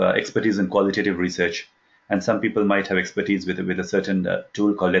have expertise in qualitative research, and some people might have expertise with a certain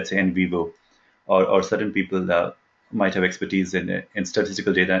tool called, let's say, NVivo, or certain people might have expertise in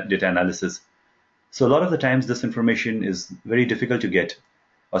statistical data analysis. So a lot of the times, this information is very difficult to get,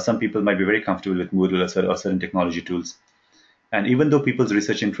 or some people might be very comfortable with Moodle or certain technology tools. And even though people's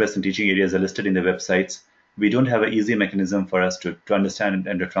research interests and teaching areas are listed in their websites, we don't have an easy mechanism for us to understand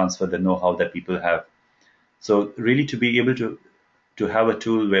and to transfer the know-how that people have. So really, to be able to have a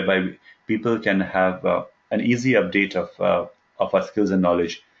tool whereby people can have an easy update of our skills and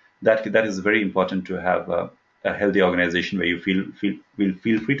knowledge, that is very important to have a healthy organization where you feel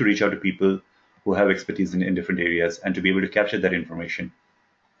free to reach out to people who have expertise in different areas and to be able to capture that information.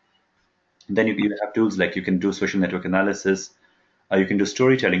 Then you have tools like you can do social network analysis, you can do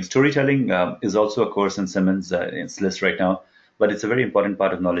storytelling. Storytelling is also a course in Simmons' its list right now, but it's a very important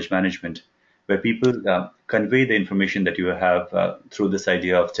part of knowledge management, where people convey the information that you have through this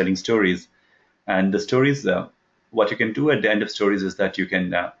idea of telling stories. And the stories, what you can do at the end of stories is that you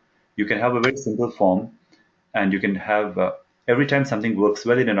can have a very simple form, and you can have every time something works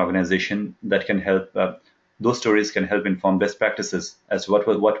well in an organization, that can help. Those stories can help inform best practices as to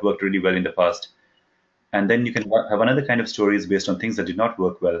what worked really well in the past. And then you can have another kind of stories based on things that did not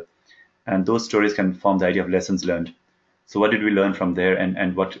work well, and those stories can form the idea of lessons learned. So what did we learn from there,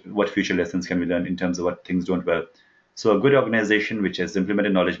 and what future lessons can we learn in terms of what things don't well. So a good organization which has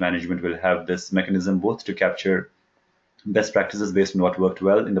implemented knowledge management will have this mechanism both to capture best practices based on what worked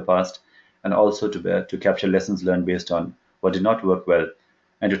well in the past, and also to capture lessons learned based on what did not work well,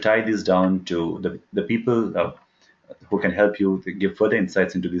 and to tie these down to the people who can help you to give further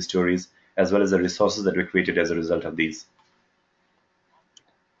insights into these stories, as well as the resources that were created as a result of these.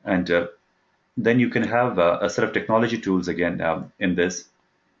 And then you can have a set of technology tools again in this.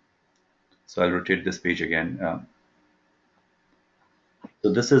 So I'll rotate this page again.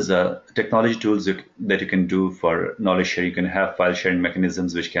 So this is technology tools that you can do for knowledge sharing. You can have file sharing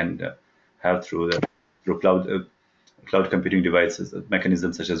mechanisms which can have through cloud computing devices,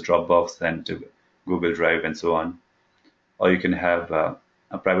 mechanisms such as Dropbox and Google Drive and so on. Or you can have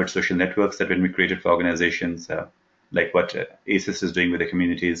private social networks that will be created for organizations, like what ACES is doing with the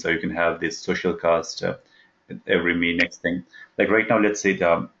communities. Or you can have this social cast, every me next thing. Like right now, let's say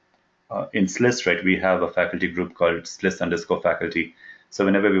in SLIS, right, we have a faculty group called SLIS_faculty. So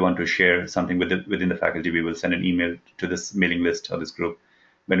whenever we want to share something within the faculty, we will send an email to this mailing list or this group.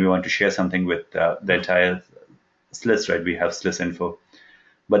 When we want to share something with the entire SLIS, right, we have SLIS info.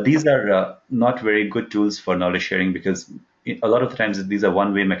 But these are not very good tools for knowledge sharing, because a lot of the times these are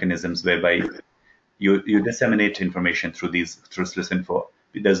one-way mechanisms whereby you disseminate information through SLIS info.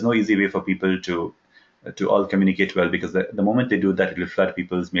 There's no easy way for people to all communicate well, because the moment they do that, it will flood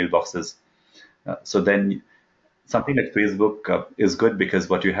people's mailboxes. So then something like Facebook is good, because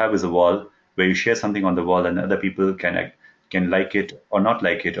what you have is a wall where you share something on the wall, and other people can like it or not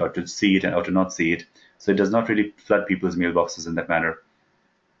like it, or to see it or to not see it. So it does not really flood people's mailboxes in that manner.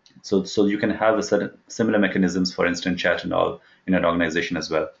 So you can have a certain similar mechanisms for instant chat and all in an organization as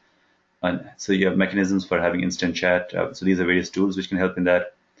well. And so you have mechanisms for having instant chat. So these are various tools which can help in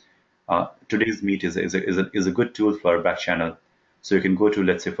that. Today's Meet is a good tool for back channel. So you can go to,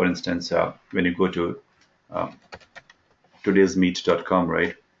 let's say, for instance, when you go to todaysmeet.com,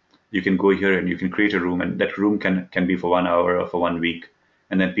 right? You can go here and you can create a room, and that room can be for 1 hour or for 1 week,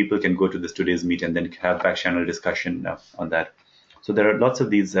 and then people can go to this Today's Meet and then have back channel discussion on that. So there are lots of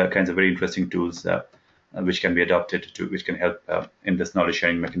these kinds of very interesting tools which can be adopted which can help in this knowledge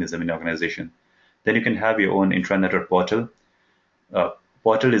sharing mechanism in organization. Then you can have your own intranet or portal.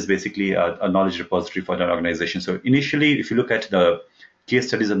 Portal is basically a knowledge repository for an organization. So initially, if you look at the case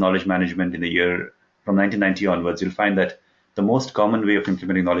studies of knowledge management in the year from 1990 onwards, you'll find that the most common way of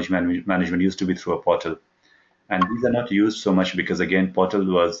implementing knowledge management used to be through a portal. And these are not used so much because, again, portal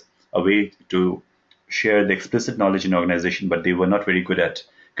was a way to share the explicit knowledge in organization, but they were not very good at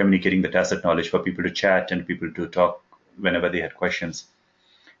communicating the tacit knowledge for people to chat and people to talk whenever they had questions.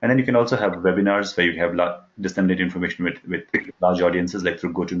 And then you can also have webinars where you have disseminate information with large audiences, like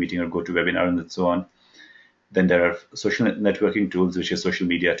through GoToMeeting or GoToWebinar and so on. Then there are social networking tools, which is social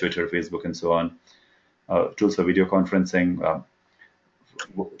media, Twitter, Facebook, and so on. Tools for video conferencing,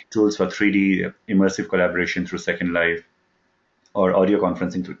 tools for 3D immersive collaboration through Second Life, or audio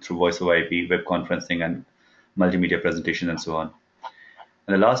conferencing through voice over IP, web conferencing, and multimedia presentation, and so on.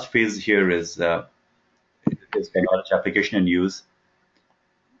 And the last phase here is technology application and use.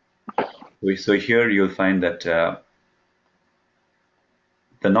 So here you'll find that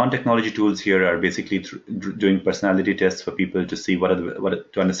the non-technology tools here are basically doing personality tests for people to see to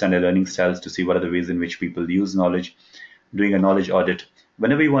understand their learning styles, to see what are the ways in which people use knowledge, doing a knowledge audit.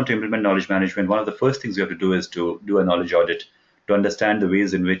 Whenever you want to implement knowledge management, one of the first things you have to do is to do a knowledge audit to understand the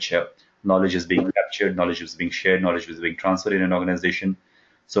ways in which knowledge is being captured, knowledge is being shared, knowledge is being transferred in an organization.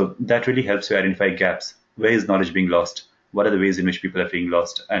 So that really helps you identify gaps. Where is knowledge being lost? What are the ways in which people are being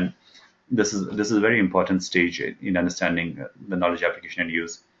lost? And this is a very important stage in understanding the knowledge application and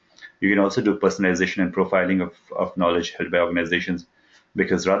use. You can also do personalization and profiling of knowledge held by organizations,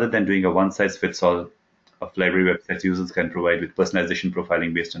 because rather than doing a one-size-fits-all of library websites, users can provide with personalization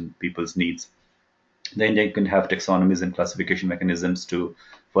profiling based on people's needs. Then you can have taxonomies and classification mechanisms to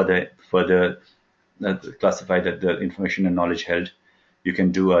further classify the information and knowledge held. You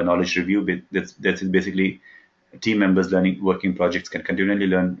can do a knowledge review. That's basically team members working projects can continually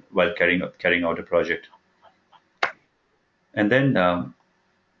learn while carrying out a project. And then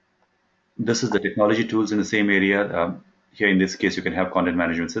this is the technology tools in the same area. Here in this case, you can have content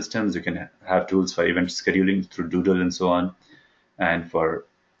management systems. You can have tools for event scheduling through Doodle and so on, and for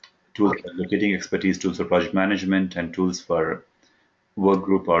tools for locating expertise, tools for project management, and tools for work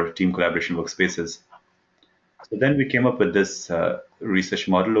group or team collaboration workspaces. So then we came up with this research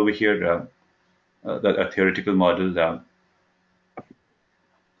model over here, a theoretical model.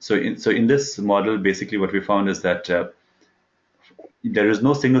 So in this model, basically what we found is that there is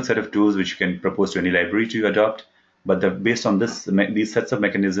no single set of tools which you can propose to any library to adopt, but based on these sets of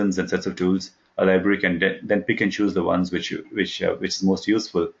mechanisms and sets of tools, a library can then pick and choose the ones which is most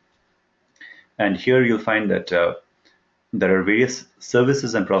useful. And here you'll find that there are various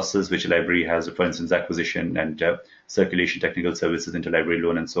services and processes which a library has, for instance, acquisition and circulation, technical services, interlibrary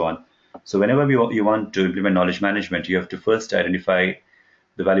loan, and so on. So whenever you want to implement knowledge management, you have to first identify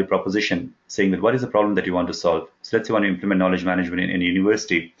the value proposition, saying that what is the problem that you want to solve. So let's say you want to implement knowledge management in a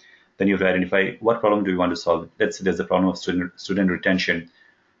university, then you have to identify what problem do you want to solve. Let's say there's a problem of student retention,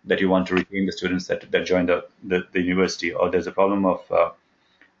 that you want to retain the students that join the university, or there's a problem of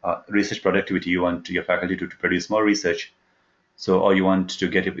research productivity, you want your faculty to produce more research. So, or you want to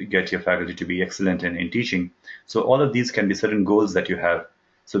get your faculty to be excellent in teaching. So all of these can be certain goals that you have.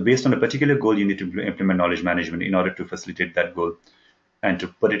 So based on a particular goal, you need to implement knowledge management in order to facilitate that goal and to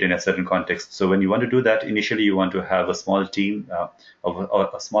put it in a certain context. So when you want to do that, initially you want to have a small team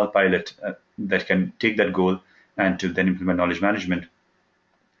of a small pilot that can take that goal and to then implement knowledge management.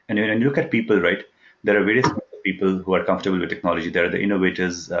 And when you look at people, right, there are various kinds of people who are comfortable with technology. There are the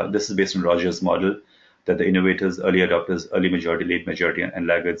innovators. This is based on Rogers' model, that the innovators, early adopters, early majority, late majority, and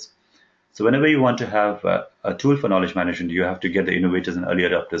laggards. So whenever you want to have a tool for knowledge management, you have to get the innovators and early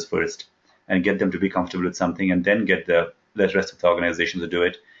adopters first and get them to be comfortable with something, and then get the rest of the organization to do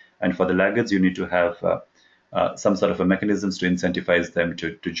it. And for the laggards, you need to have some sort of a mechanisms to incentivize them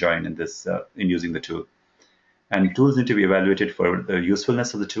to join in this in using the tool. And tools need to be evaluated for the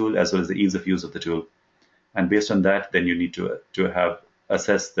usefulness of the tool as well as the ease of use of the tool. And based on that, then you need to have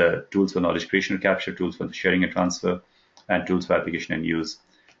assess the tools for knowledge creation and capture, tools for sharing and transfer, and tools for application and use.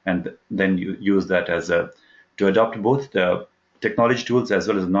 And then you use that as to adopt both the technology tools as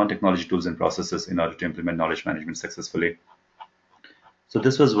well as non-technology tools and processes in order to implement knowledge management successfully. So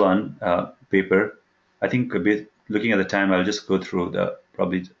this was one paper. I think looking at the time, I'll just go through the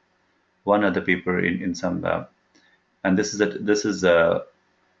probably one other paper in some. And this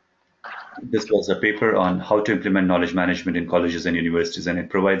was a paper on how to implement knowledge management in colleges and universities, and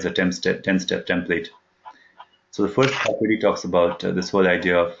it provides a 10-step template. So the first part really talks about this whole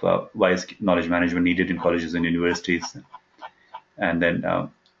idea of why is knowledge management needed in colleges and universities, and then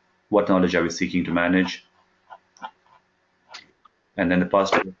what knowledge are we seeking to manage, and then the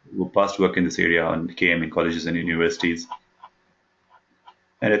past work in this area on KM in colleges and universities,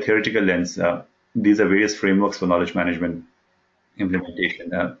 and a theoretical lens. These are various frameworks for knowledge management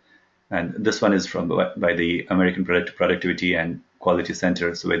implementation. And this one is from by the American Productivity and Quality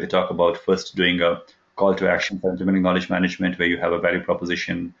Center. So where they talk about first doing a call to action for implementing knowledge management, where you have a value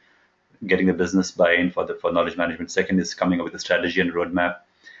proposition, getting the business buy-in for knowledge management. Second is coming up with a strategy and roadmap.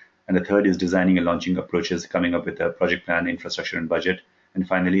 And the third is designing and launching approaches, coming up with a project plan, infrastructure, and budget. And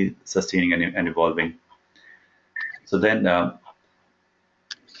finally, sustaining and evolving. So then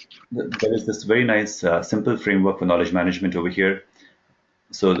there is this very nice simple framework for knowledge management over here.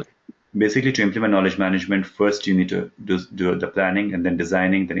 So basically, to implement knowledge management, first you need to do the planning, and then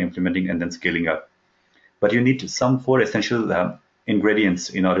designing, then implementing, and then scaling up. But you need some four essential ingredients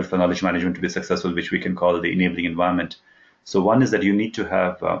in order for knowledge management to be successful, which we can call the enabling environment. So one is that you need to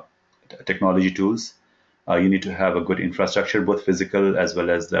have technology tools. You need to have a good infrastructure, both physical as well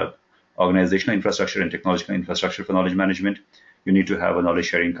as the organizational infrastructure and technological infrastructure for knowledge management. You need to have a knowledge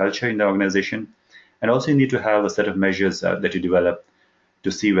sharing culture in the organization. And also you need to have a set of measures that you develop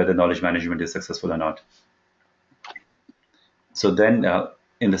to see whether knowledge management is successful or not. So then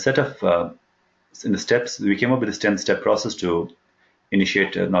in the steps, we came up with this 10-step process to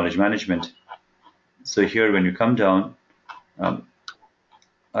initiate knowledge management. So here, when you come down,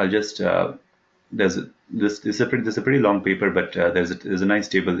 I'll just, this is a pretty long paper, but there's a nice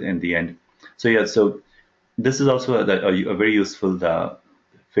table in the end. So yeah, so this is also a very useful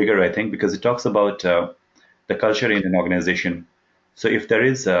figure, I think, because it talks about the culture in an organization. So if there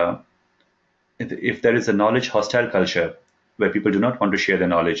is a knowledge hostile culture where people do not want to share their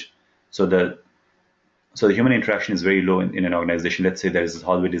knowledge, so the human interaction is very low in an organization. Let's say there is this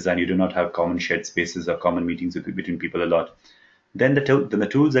hallway design, you do not have common shared spaces or common meetings between people a lot. Then the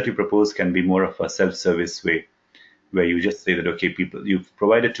tools that you propose can be more of a self-service way, where you just say that, okay, you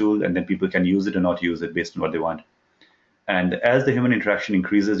provide a tool and then people can use it or not use it based on what they want. And as the human interaction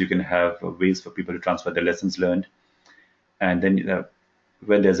increases, you can have ways for people to transfer their lessons learned. And then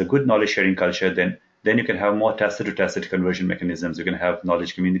when there's a good knowledge sharing culture, then you can have more tacit to tacit conversion mechanisms. You can have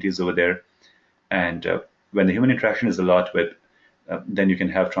knowledge communities over there. And when the human interaction is a lot with, then you can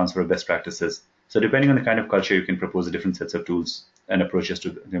have transfer of best practices. So depending on the kind of culture, you can propose different sets of tools and approaches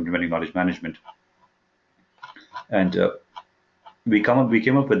to implementing knowledge management. And we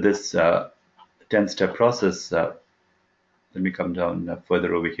came up with this 10-step process. Let me come down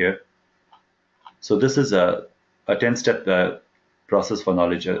further over here. So this is a 10-step process for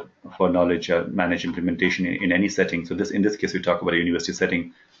knowledge managed implementation in any setting. So in this case, we talk about a university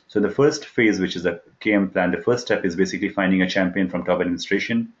setting. So the first phase, which is a KM plan, the first step is basically finding a champion from top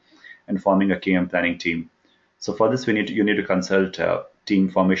administration and forming a KM planning team. So for this, you need to consult team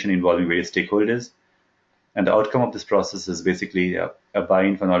formation involving various stakeholders. And the outcome of this process is basically a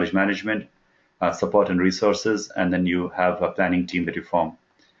buy-in for knowledge management, support and resources, and then you have a planning team that you form.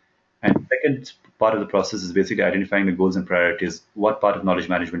 And the second part of the process is basically identifying the goals and priorities. What part of knowledge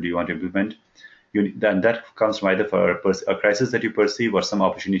management do you want to implement? Then that comes from either for a crisis that you perceive or some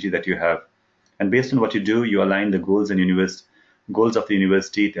opportunity that you have. And based on what you do, you align the goals goals of the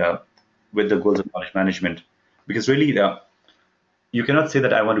university with the goals of knowledge management. Because really, you cannot say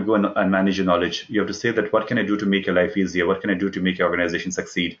that I want to go and manage your knowledge. You have to say that what can I do to make your life easier? What can I do to make your organization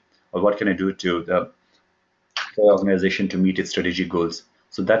succeed? Or what can I do to the organization to meet its strategic goals?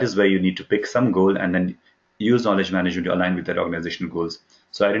 So that is where you need to pick some goal and then use knowledge management to align with that organizational goals.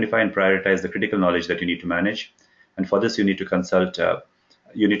 So identify and prioritize the critical knowledge that you need to manage. And for this, you need to consult.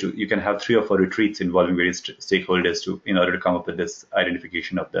 You can have 3 or 4 retreats involving various stakeholders in order to come up with this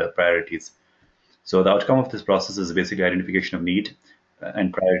identification of the priorities. So the outcome of this process is basically identification of need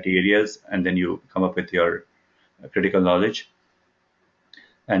and priority areas, and then you come up with your critical knowledge.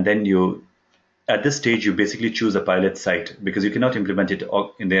 And then at this stage, you basically choose a pilot site because you cannot implement it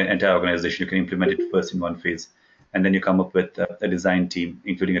in the entire organization. You can implement it first in one phase, and then you come up with a design team,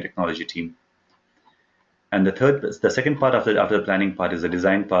 including a technology team. And the second part after the planning part is the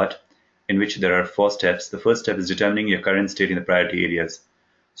design part, in which there are 4 steps. The first step is determining your current state in the priority areas.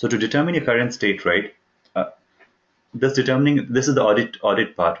 So to determine your current state, right, this is the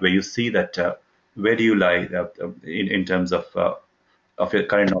audit part where you see that where do you lie in terms of your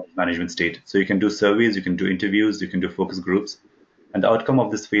current knowledge management state. So you can do surveys, you can do interviews, you can do focus groups, and the outcome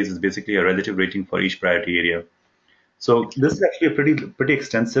of this phase is basically a relative rating for each priority area. So this is actually a pretty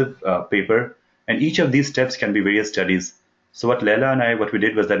extensive paper, and each of these steps can be various studies. So what we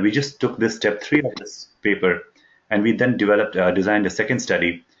did was that we just took this step 3 of this paper, and we then designed a second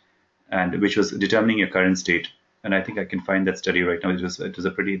study, and which was determining your current state. And I think I can find that study right now. It was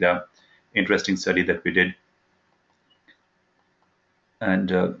a pretty interesting study that we did.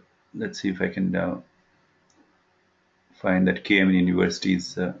 And let's see if I can find that KM in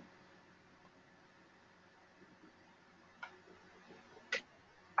universities.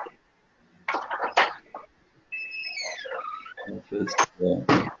 First,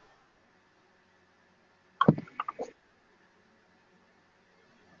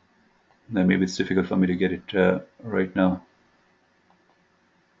 maybe it's difficult for me to get it right now.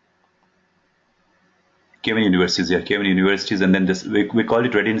 KM universities, and then this we call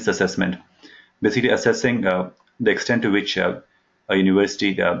it readiness assessment. Basically, assessing the extent to which a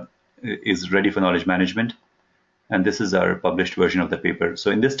university is ready for knowledge management. And this is our published version of the paper.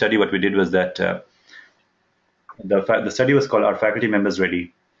 So in this study, what we did was that the study was called "Are Faculty Members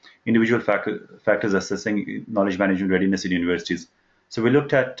Ready? Individual factors assessing knowledge management readiness in universities." So we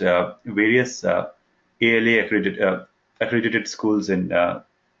looked at various ALA accredited schools in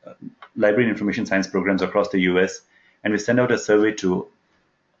library and information science programs across the US, and we sent out a survey to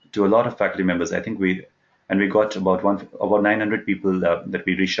a lot of faculty members. I think we got about 900 people that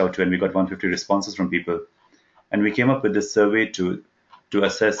we reached out to, and we got 150 responses from people. And we came up with this survey to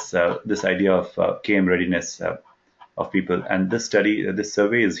assess this idea of KM readiness of people. And this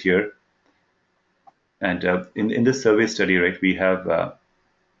survey is here. And in this survey study, right, we have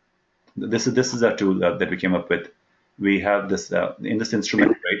this is a tool that we came up with. We have this in this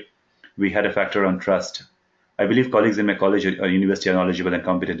instrument, right? We had a factor on trust. I believe colleagues in my college or university are knowledgeable and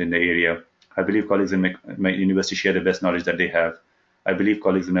competent in the area. I believe colleagues in my university share the best knowledge that they have. I believe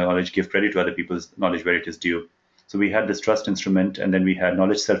colleagues in my college give credit to other people's knowledge where it is due. So we had this trust instrument, and then we had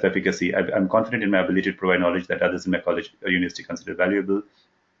knowledge self-efficacy. I'm confident in my ability to provide knowledge that others in my college or university consider valuable.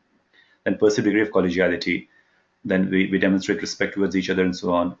 Then perceived degree of collegiality. Then we demonstrate respect towards each other and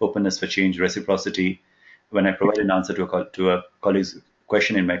so on. Openness for change, reciprocity. When I provide an answer to a colleague's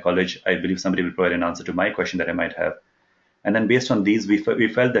question in my college, I believe somebody will provide an answer to my question that I might have. And then based on these, we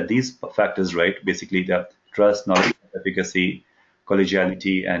felt that these factors, right, basically the trust, knowledge, efficacy,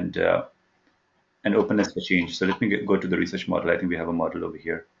 collegiality, and openness for change. So let me go to the research model. I think we have a model over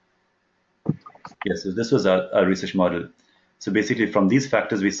here. Yes, so this was our research model. So basically from these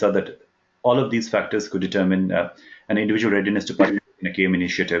factors, we saw that all of these factors could determine an individual readiness to participate in a KM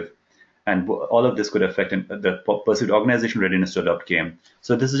initiative. And all of this could affect the perceived organizational readiness to adopt KM.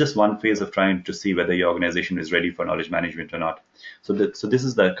 So this is just one phase of trying to see whether your organization is ready for knowledge management or not. So this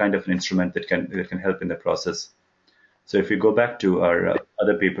is the kind of an instrument that can help in the process. So if we go back to our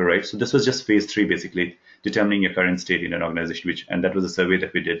other paper, right? So this was just phase 3, basically determining your current state in an organization, and that was a survey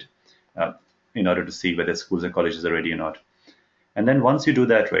that we did in order to see whether schools and colleges are ready or not. And then once you do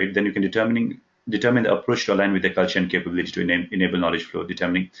that, right, then you can determine the approach to align with the culture and capability to enable knowledge flow,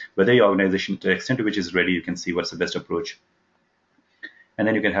 determining whether your organization, to the extent to which is ready, you can see what's the best approach. And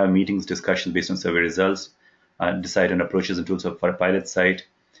then you can have meetings, discussions based on survey results, decide on approaches and tools for a pilot site.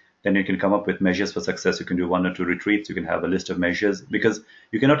 Then you can come up with measures for success. You can do 1 or 2 retreats. You can have a list of measures, because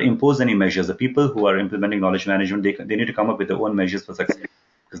you cannot impose any measures. The people who are implementing knowledge management, they need to come up with their own measures for success,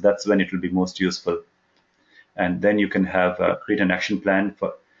 because that's when it will be most useful. And then you can have create an action plan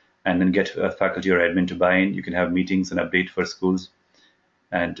for, and then get faculty or admin to buy in. You can have meetings and update for schools.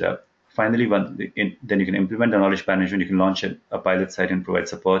 And finally, then you can implement the knowledge management. You can launch a pilot site and provide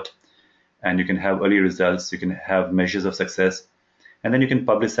support. And you can have early results. You can have measures of success. And then you can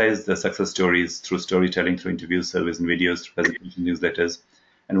publicize the success stories through storytelling, through interviews, surveys, and videos, through presentations, newsletters.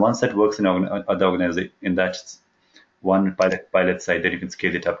 And once that works in other organizations, in that one pilot site, then you can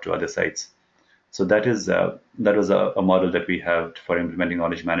scale it up to other sites. So that was a model that we have for implementing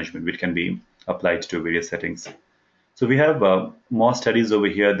knowledge management, which can be applied to various settings. So we have more studies over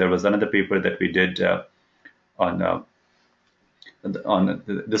here. There was another paper that we did on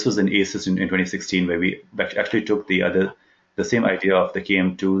this was in ACES in 2016, where we actually took the same idea of the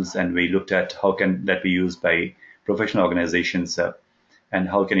KM tools, and we looked at how can that be used by professional organizations, and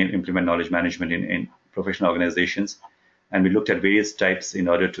how can you implement knowledge management in professional organizations. And we looked at various types in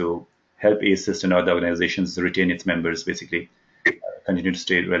order to help ACES and other organizations retain its members, basically continue to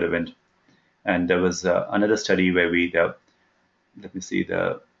stay relevant. And there was another study where we, let me see,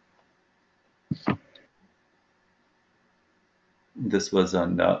 this was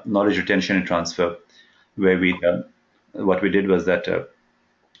on knowledge retention and transfer, where what we did was that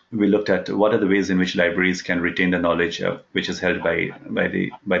we looked at what are the ways in which libraries can retain the knowledge which is held by the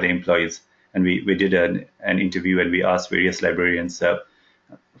employees. And we did an interview, and we asked various librarians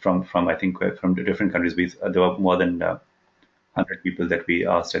from I think from different countries. There were more than 100 people that we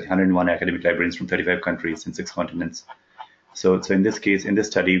asked, 101 academic librarians from 35 countries in 6 continents. So in this case, in this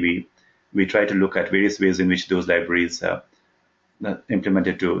study, we try to look at various ways in which those libraries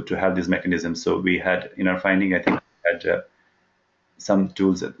implemented to have these mechanisms. So we had, in our finding, I think we had some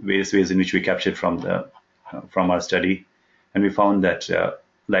tools, various ways in which we captured from our study, and we found that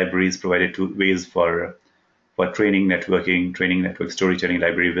libraries provided ways for training, network, storytelling,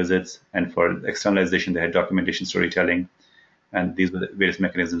 library visits, and for externalization, they had documentation, storytelling, and these were the various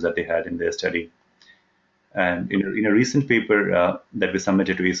mechanisms that they had in their study. And in a recent paper that we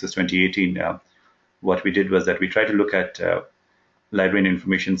submitted to ACES 2018, what we did was that we tried to look at library and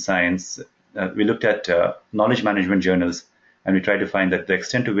information science. We looked at knowledge management journals, and we tried to find that the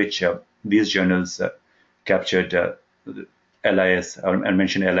extent to which these journals captured LIS, or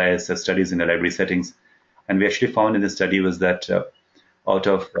mentioned LIS studies in the library settings. And we actually found in this study was that out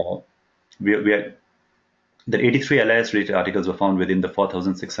of the 83 LIS-related articles were found within the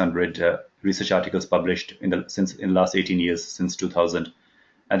 4,600 research articles published in the last 18 years, since 2000,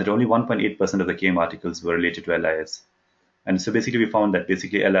 and that only 1.8% of the KM articles were related to LIS. And so basically, we found that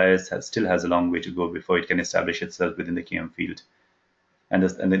LIS still has a long way to go before it can establish itself within the KM field. And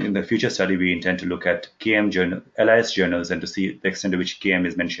then in the future study, we intend to look at LIS journals, and to see the extent to which KM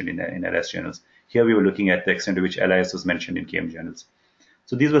is mentioned in LIS journals. Here we were looking at the extent to which LIS was mentioned in KM journals.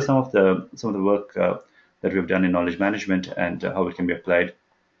 So these were some of the work that we've done in knowledge management, and how it can be applied.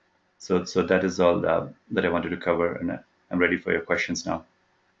 So that is all that I wanted to cover, and I'm ready for your questions now.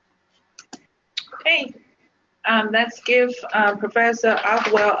 Okay, let's give Professor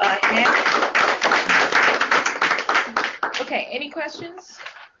Otwell a hand. Okay, any questions?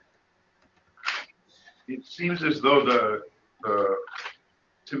 It seems as though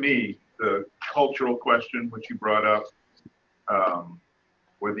to me, the cultural question which you brought up,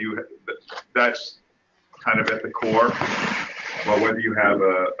 whether that's kind of at the core, or whether you have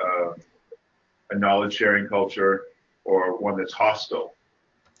a knowledge sharing culture or one that's hostile.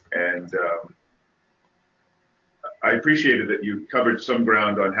 And I appreciated that you covered some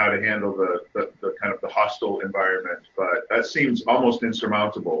ground on how to handle the kind of the hostile environment, but that seems almost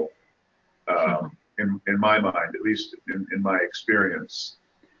insurmountable in my mind, at least in my experience,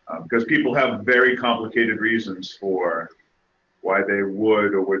 because people have very complicated reasons for why they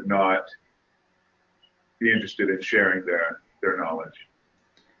would or would not be interested in sharing their knowledge.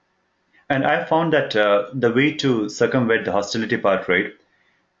 And I found that the way to circumvent the hostility part, right,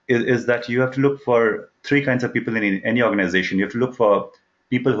 is that you have to look for 3 kinds of people in any organization. You have to look for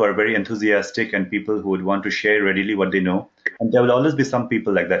people who are very enthusiastic and people who would want to share readily what they know. And there will always be some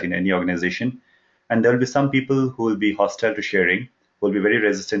people like that in any organization. And there will be some people who will be hostile to sharing, who will be very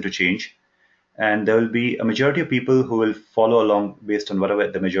resistant to change. And there will be a majority of people who will follow along based on whatever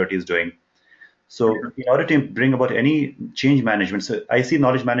the majority is doing. So in order to bring about any change management, so I see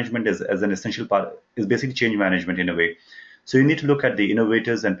knowledge management as an essential part, is basically change management in a way. So you need to look at the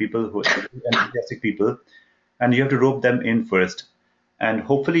innovators and people who enthusiastic people, and you have to rope them in first. And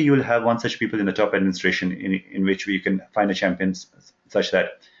hopefully you will have one such people in the top administration in which we can find a champion such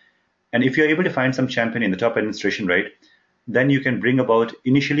that. And if you're able to find some champion in the top administration, right, then you can bring about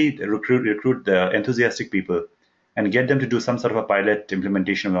initially recruit the enthusiastic people and get them to do some sort of a pilot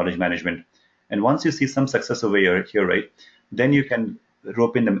implementation of knowledge management. And once you see some success over here, right, then you can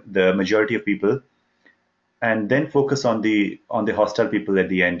rope in the majority of people and then focus on the hostile people at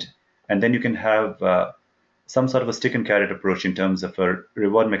the end. And then you can have some sort of a stick and carrot approach in terms of a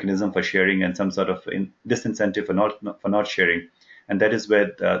reward mechanism for sharing and some sort of disincentive for not sharing. And that is where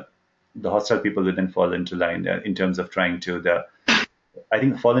the hostile people will then fall into line in terms of trying to I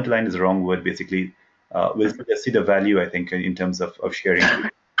think fall into line is the wrong word. Basically, we'll see the value, I think, in terms of sharing.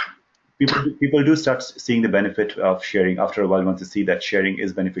 People do start seeing the benefit of sharing after a while once they see that sharing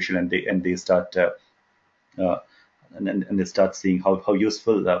is beneficial, and they start uh, and they start seeing how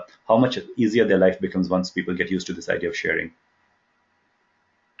useful, how much easier their life becomes once people get used to this idea of sharing.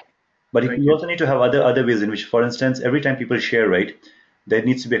 But Thank you you. also need to have other ways in which, for instance, every time people share, right, there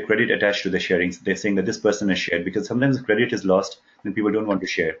needs to be a credit attached to the sharing. They're saying that this person has shared, because sometimes the credit is lost and people don't want to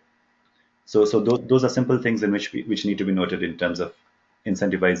share. So those are simple things in which need to be noted in terms of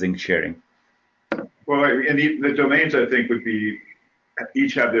incentivizing sharing. Well, and the domains, I think, would be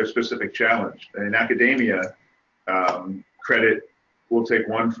each have their specific challenge. In academia, credit will take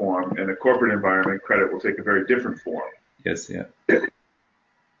one form, in a corporate environment, credit will take a very different form. Yes, yeah.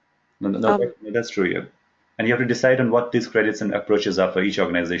 No, that's true, yeah. And you have to decide on what these credits and approaches are for each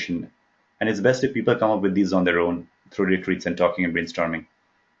organization. And it's best if people come up with these on their own through retreats and talking and brainstorming.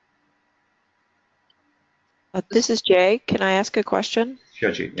 This is Jay. Can I ask a question?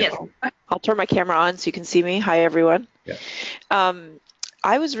 Sure, G. Yeah. Yes. I'll turn my camera on so you can see me. Hi, everyone. Yeah.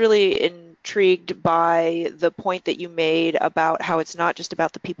 I was really intrigued by the point that you made about how it's not just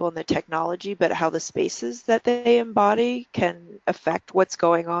about the people and the technology, but how the spaces that they embody can affect what's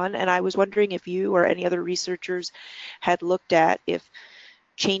going on. And I was wondering if you or any other researchers had looked at if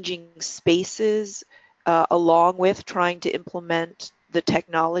changing spaces along with trying to implement the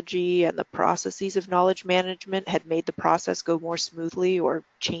technology and the processes of knowledge management had made the process go more smoothly or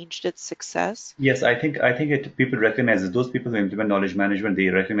changed its success? Yes, I think people recognize that those people who implement knowledge management, they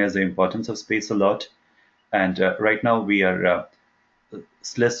recognize the importance of space a lot. And right now we are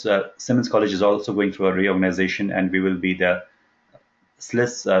SLIS Simmons College is also going through a reorganization, and we will be the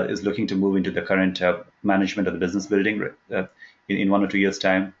SLIS is looking to move into the current management of the business building in 1 or 2 years'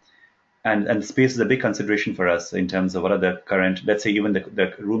 time. And space is a big consideration for us in terms of what are the current, let's say even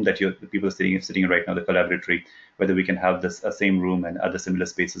the room that the people are sitting in right now, the collaboratory, whether we can have this same room and other similar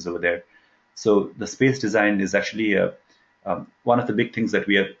spaces over there. So the space design is actually one of the big things that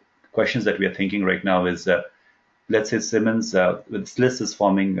questions that we are thinking right now is, let's say Simmons, with SLIS is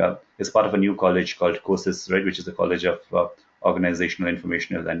forming, is part of a new college called COSIS, right, which is the College of Organizational,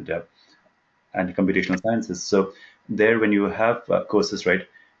 Informational, and Computational Sciences. So there, when you have COSIS, right,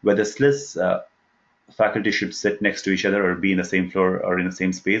 where the SLIS faculty should sit next to each other or be in the same floor or in the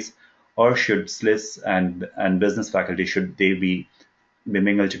same space, or should SLIS and business faculty, should they be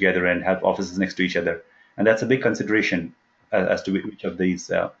mingled together and have offices next to each other? And that's a big consideration as to which of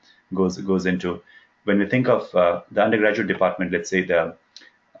these goes into. When we think of the undergraduate department, let's say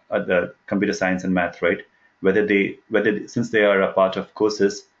the computer science and math, right? Whether since they are a part of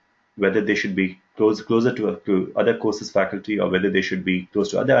courses, whether they should be closer to other courses faculty, or whether they should be close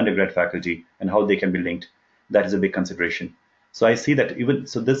to other undergrad faculty, and how they can be linked. That is a big consideration. So I see that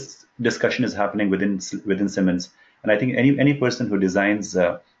this discussion is happening within Simmons, and I think any person who designs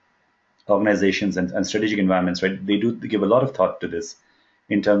organizations and strategic environments, right, they do give a lot of thought to this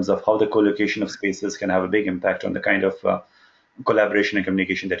in terms of how the co-location of spaces can have a big impact on the kind of collaboration and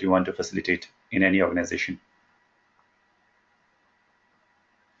communication that you want to facilitate in any organization.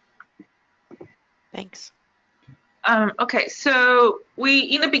 Thanks. Okay, so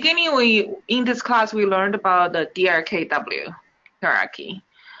in the beginning, in this class, we learned about the DRKW hierarchy.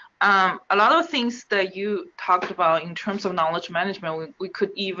 A lot of things that you talked about in terms of knowledge management, we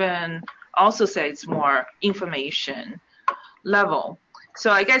could even also say it's more information level.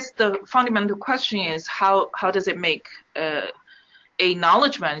 So I guess the fundamental question is how does it make a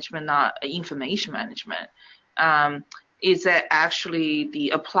knowledge management, not information management? Is that actually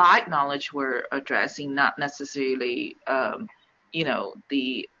the applied knowledge we're addressing, not necessarily,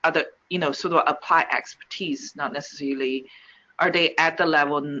 the other, sort of applied expertise, not necessarily, are they at the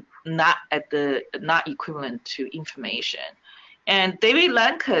level not equivalent to information? And David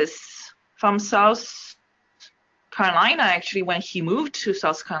Lankus from South Carolina. Actually, when he moved to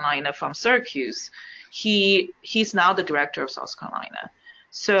South Carolina from Syracuse, he's now the director of South Carolina.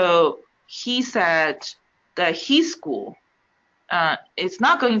 So he said that his school, it's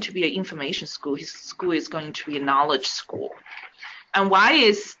not going to be an information school. His school is going to be a knowledge school. And why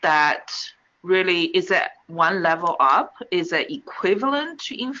is that? Really, is it one level up? Is it equivalent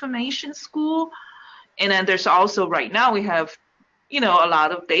to information school? And then there's also, right now we have, a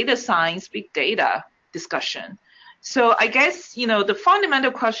lot of data science, big data discussion. So I guess, the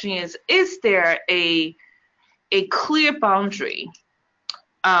fundamental question is there a clear boundary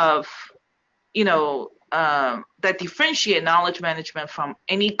of, that differentiate knowledge management from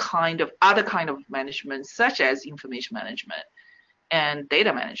any other kind of management, such as information management and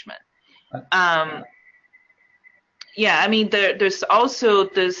data management? There's also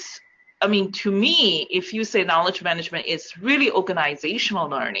this, to me, if you say knowledge management is really organizational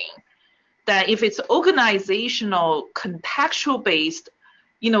learning, that if it's organizational, contextual based,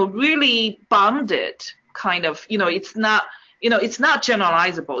 really bounded kind of, it's not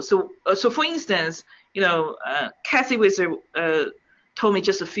generalizable. So for instance, Kathy Wizard told me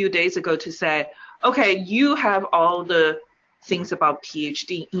just a few days ago to say, okay, you have all the things about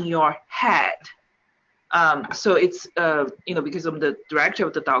PhD in your head. So it's, because I'm the director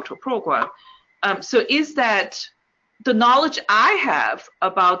of the doctoral program. So is that the knowledge I have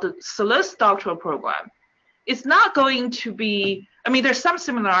about the SLIS doctoral program, it's not going to be, there's some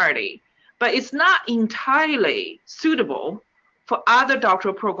similarity, but it's not entirely suitable for other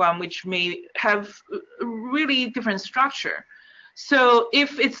doctoral program, which may have really different structure. So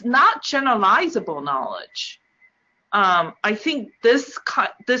if it's not generalizable knowledge, I think this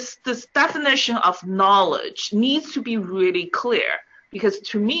definition of knowledge needs to be really clear, because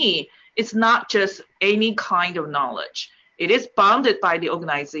to me, it's not just any kind of knowledge. It is bounded by the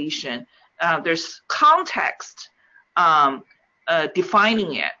organization. There's context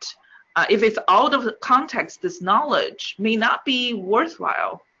defining it. If it's out of context, this knowledge may not be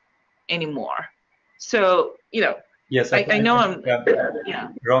worthwhile anymore. So, Yes, I know I'm, yeah.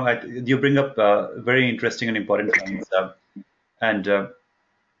 Wrong. You bring up very interesting and important points, and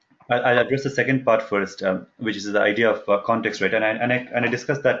I'll address the second part first, which is the idea of context, right? And I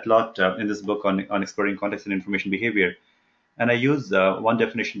discussed that a lot in this book on exploring context and information behavior. And I use one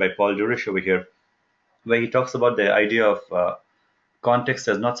definition by Paul Durish over here, where he talks about the idea of context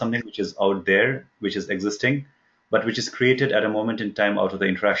as not something which is out there, which is existing, but which is created at a moment in time out of the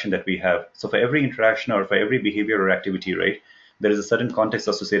interaction that we have. So for every interaction or for every behavior or activity, right, there is a certain context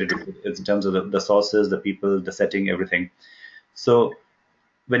associated with it in terms of the sources, the people, the setting, everything. So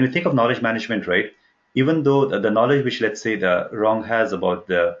when we think of knowledge management, right, even though the knowledge which, let's say, the Rong has about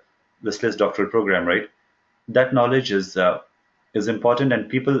the SLIS doctoral program, right, that knowledge is important, and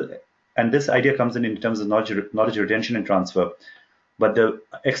people, and this idea comes in terms of knowledge retention and transfer. But the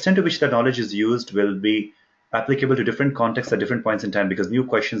extent to which that knowledge is used will be applicable to different contexts at different points in time, because new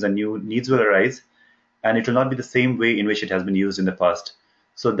questions and new needs will arise, and it will not be the same way in which it has been used in the past.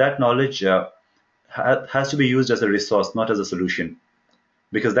 So that knowledge has to be used as a resource, not as a solution,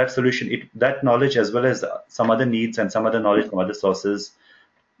 because that knowledge, as well as some other needs and some other knowledge from other sources,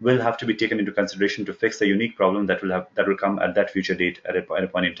 will have to be taken into consideration to fix a unique problem that will come at that future date at a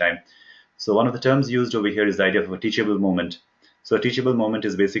point in time. So one of the terms used over here is the idea of a teachable moment. So a teachable moment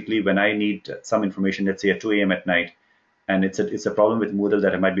is basically when I need some information, let's say at 2 a.m. at night, and it's a problem with Moodle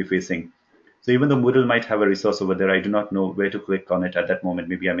that I might be facing. So even though Moodle might have a resource over there, I do not know where to click on it at that moment.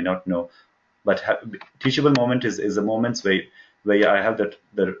 Maybe I may not know. But teachable moment is the moments where I have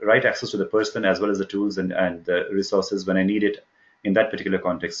the right access to the person as well as the tools and the resources when I need it in that particular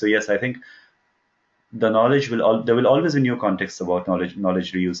context. So yes, I think the knowledge there will always be new contexts about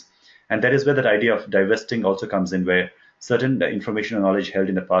knowledge reuse. And that is where that idea of divesting also comes in, where certain information or knowledge held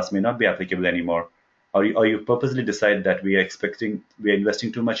in the past may not be applicable anymore, or you purposely decide that we are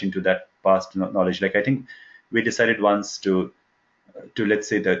investing too much into that past knowledge. Like I think we decided once to let's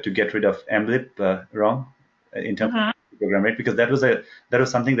say to get rid of MLIP wrong in terms of the program, right? Because that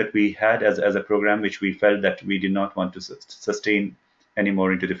was something that we had as a program which we felt that we did not want to sustain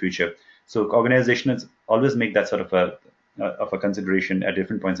anymore into the future. So organizations always make that sort of a consideration at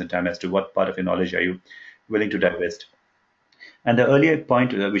different points in time as to what part of your knowledge are you willing to divest. And the earlier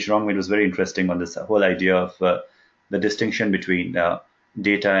point which Rong made was very interesting on this whole idea of the distinction between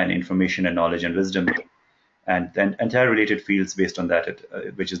data and information and knowledge and wisdom, and entire related fields based on that,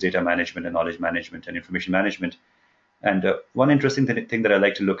 which is data management and knowledge management and information management. And one interesting thing that I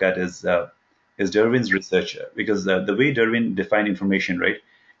like to look at is Derwin's research, because the way Derwin defined information, right?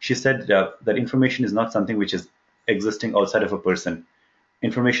 She said that information is not something which is existing outside of a person,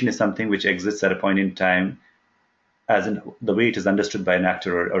 information is something which exists at a point in time, as in the way it is understood by an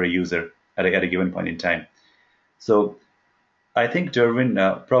actor or a user at a given point in time. So I think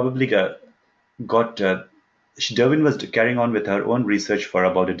Derwin probably Derwin was carrying on with her own research for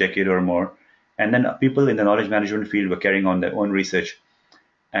about a decade or more, and then people in the knowledge management field were carrying on their own research.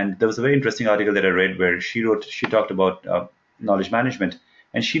 And there was a very interesting article that I read where she talked about knowledge management,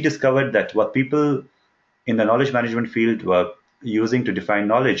 and she discovered that what people in the knowledge management field were using to define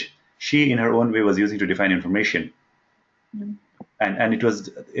knowledge, she in her own way was using to define information. Mm-hmm. And it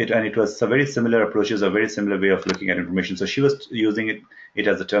was a very similar approaches, a very similar way of looking at information. So she was using it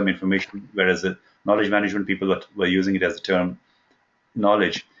as a term information, whereas the knowledge management people were using it as a term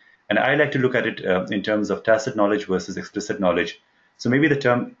knowledge. And I like to look at it in terms of tacit knowledge versus explicit knowledge. So maybe the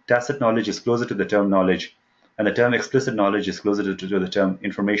term tacit knowledge is closer to the term knowledge, and the term explicit knowledge is closer to the term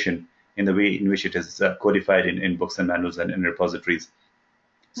information in the way in which it is codified in books and manuals and in repositories.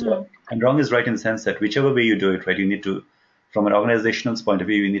 So, and Rong is right in the sense that whichever way you do it, right, you need to, from an organizational point of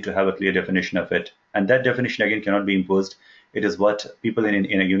view, you need to have a clear definition of it. And that definition, again, cannot be imposed. It is what people in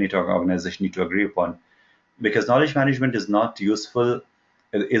a unit or organization need to agree upon. Because knowledge management is not useful,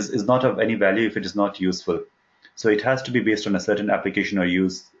 is not of any value if it is not useful. So it has to be based on a certain application or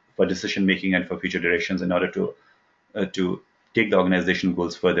use for decision making and for future directions in order to take the organization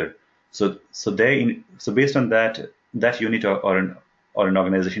goals further. So based on that unit or an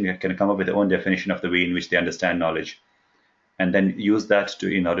organization can come up with their own definition of the way in which they understand knowledge, and then use that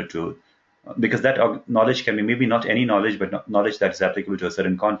in order to, because that knowledge can be maybe not any knowledge, but knowledge that is applicable to a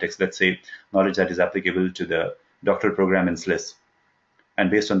certain context. Let's say knowledge that is applicable to the doctoral program in SLIS,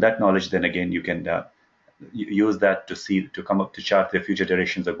 and based on that knowledge, then again you can use that to come up to chart the future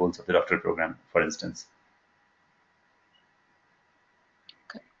directions or goals of the doctoral program, for instance.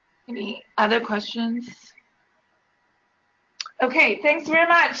 Okay. Any other questions? Okay, thanks very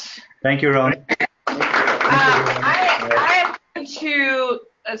much. Thank you, Ron. I am going to,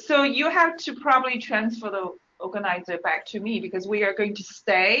 so you have to probably transfer the organizer back to me because we are going to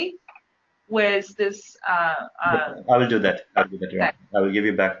stay with this. I will do that. I'll do that, Ron. I will give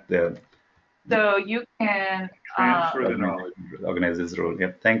you back the. So you can transfer the knowledge. Organizer's role.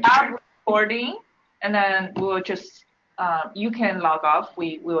 Yeah, thank you. Stop recording, and then we'll just you can log off.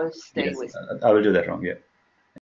 We will stay with. I will do that, Ron. Yeah.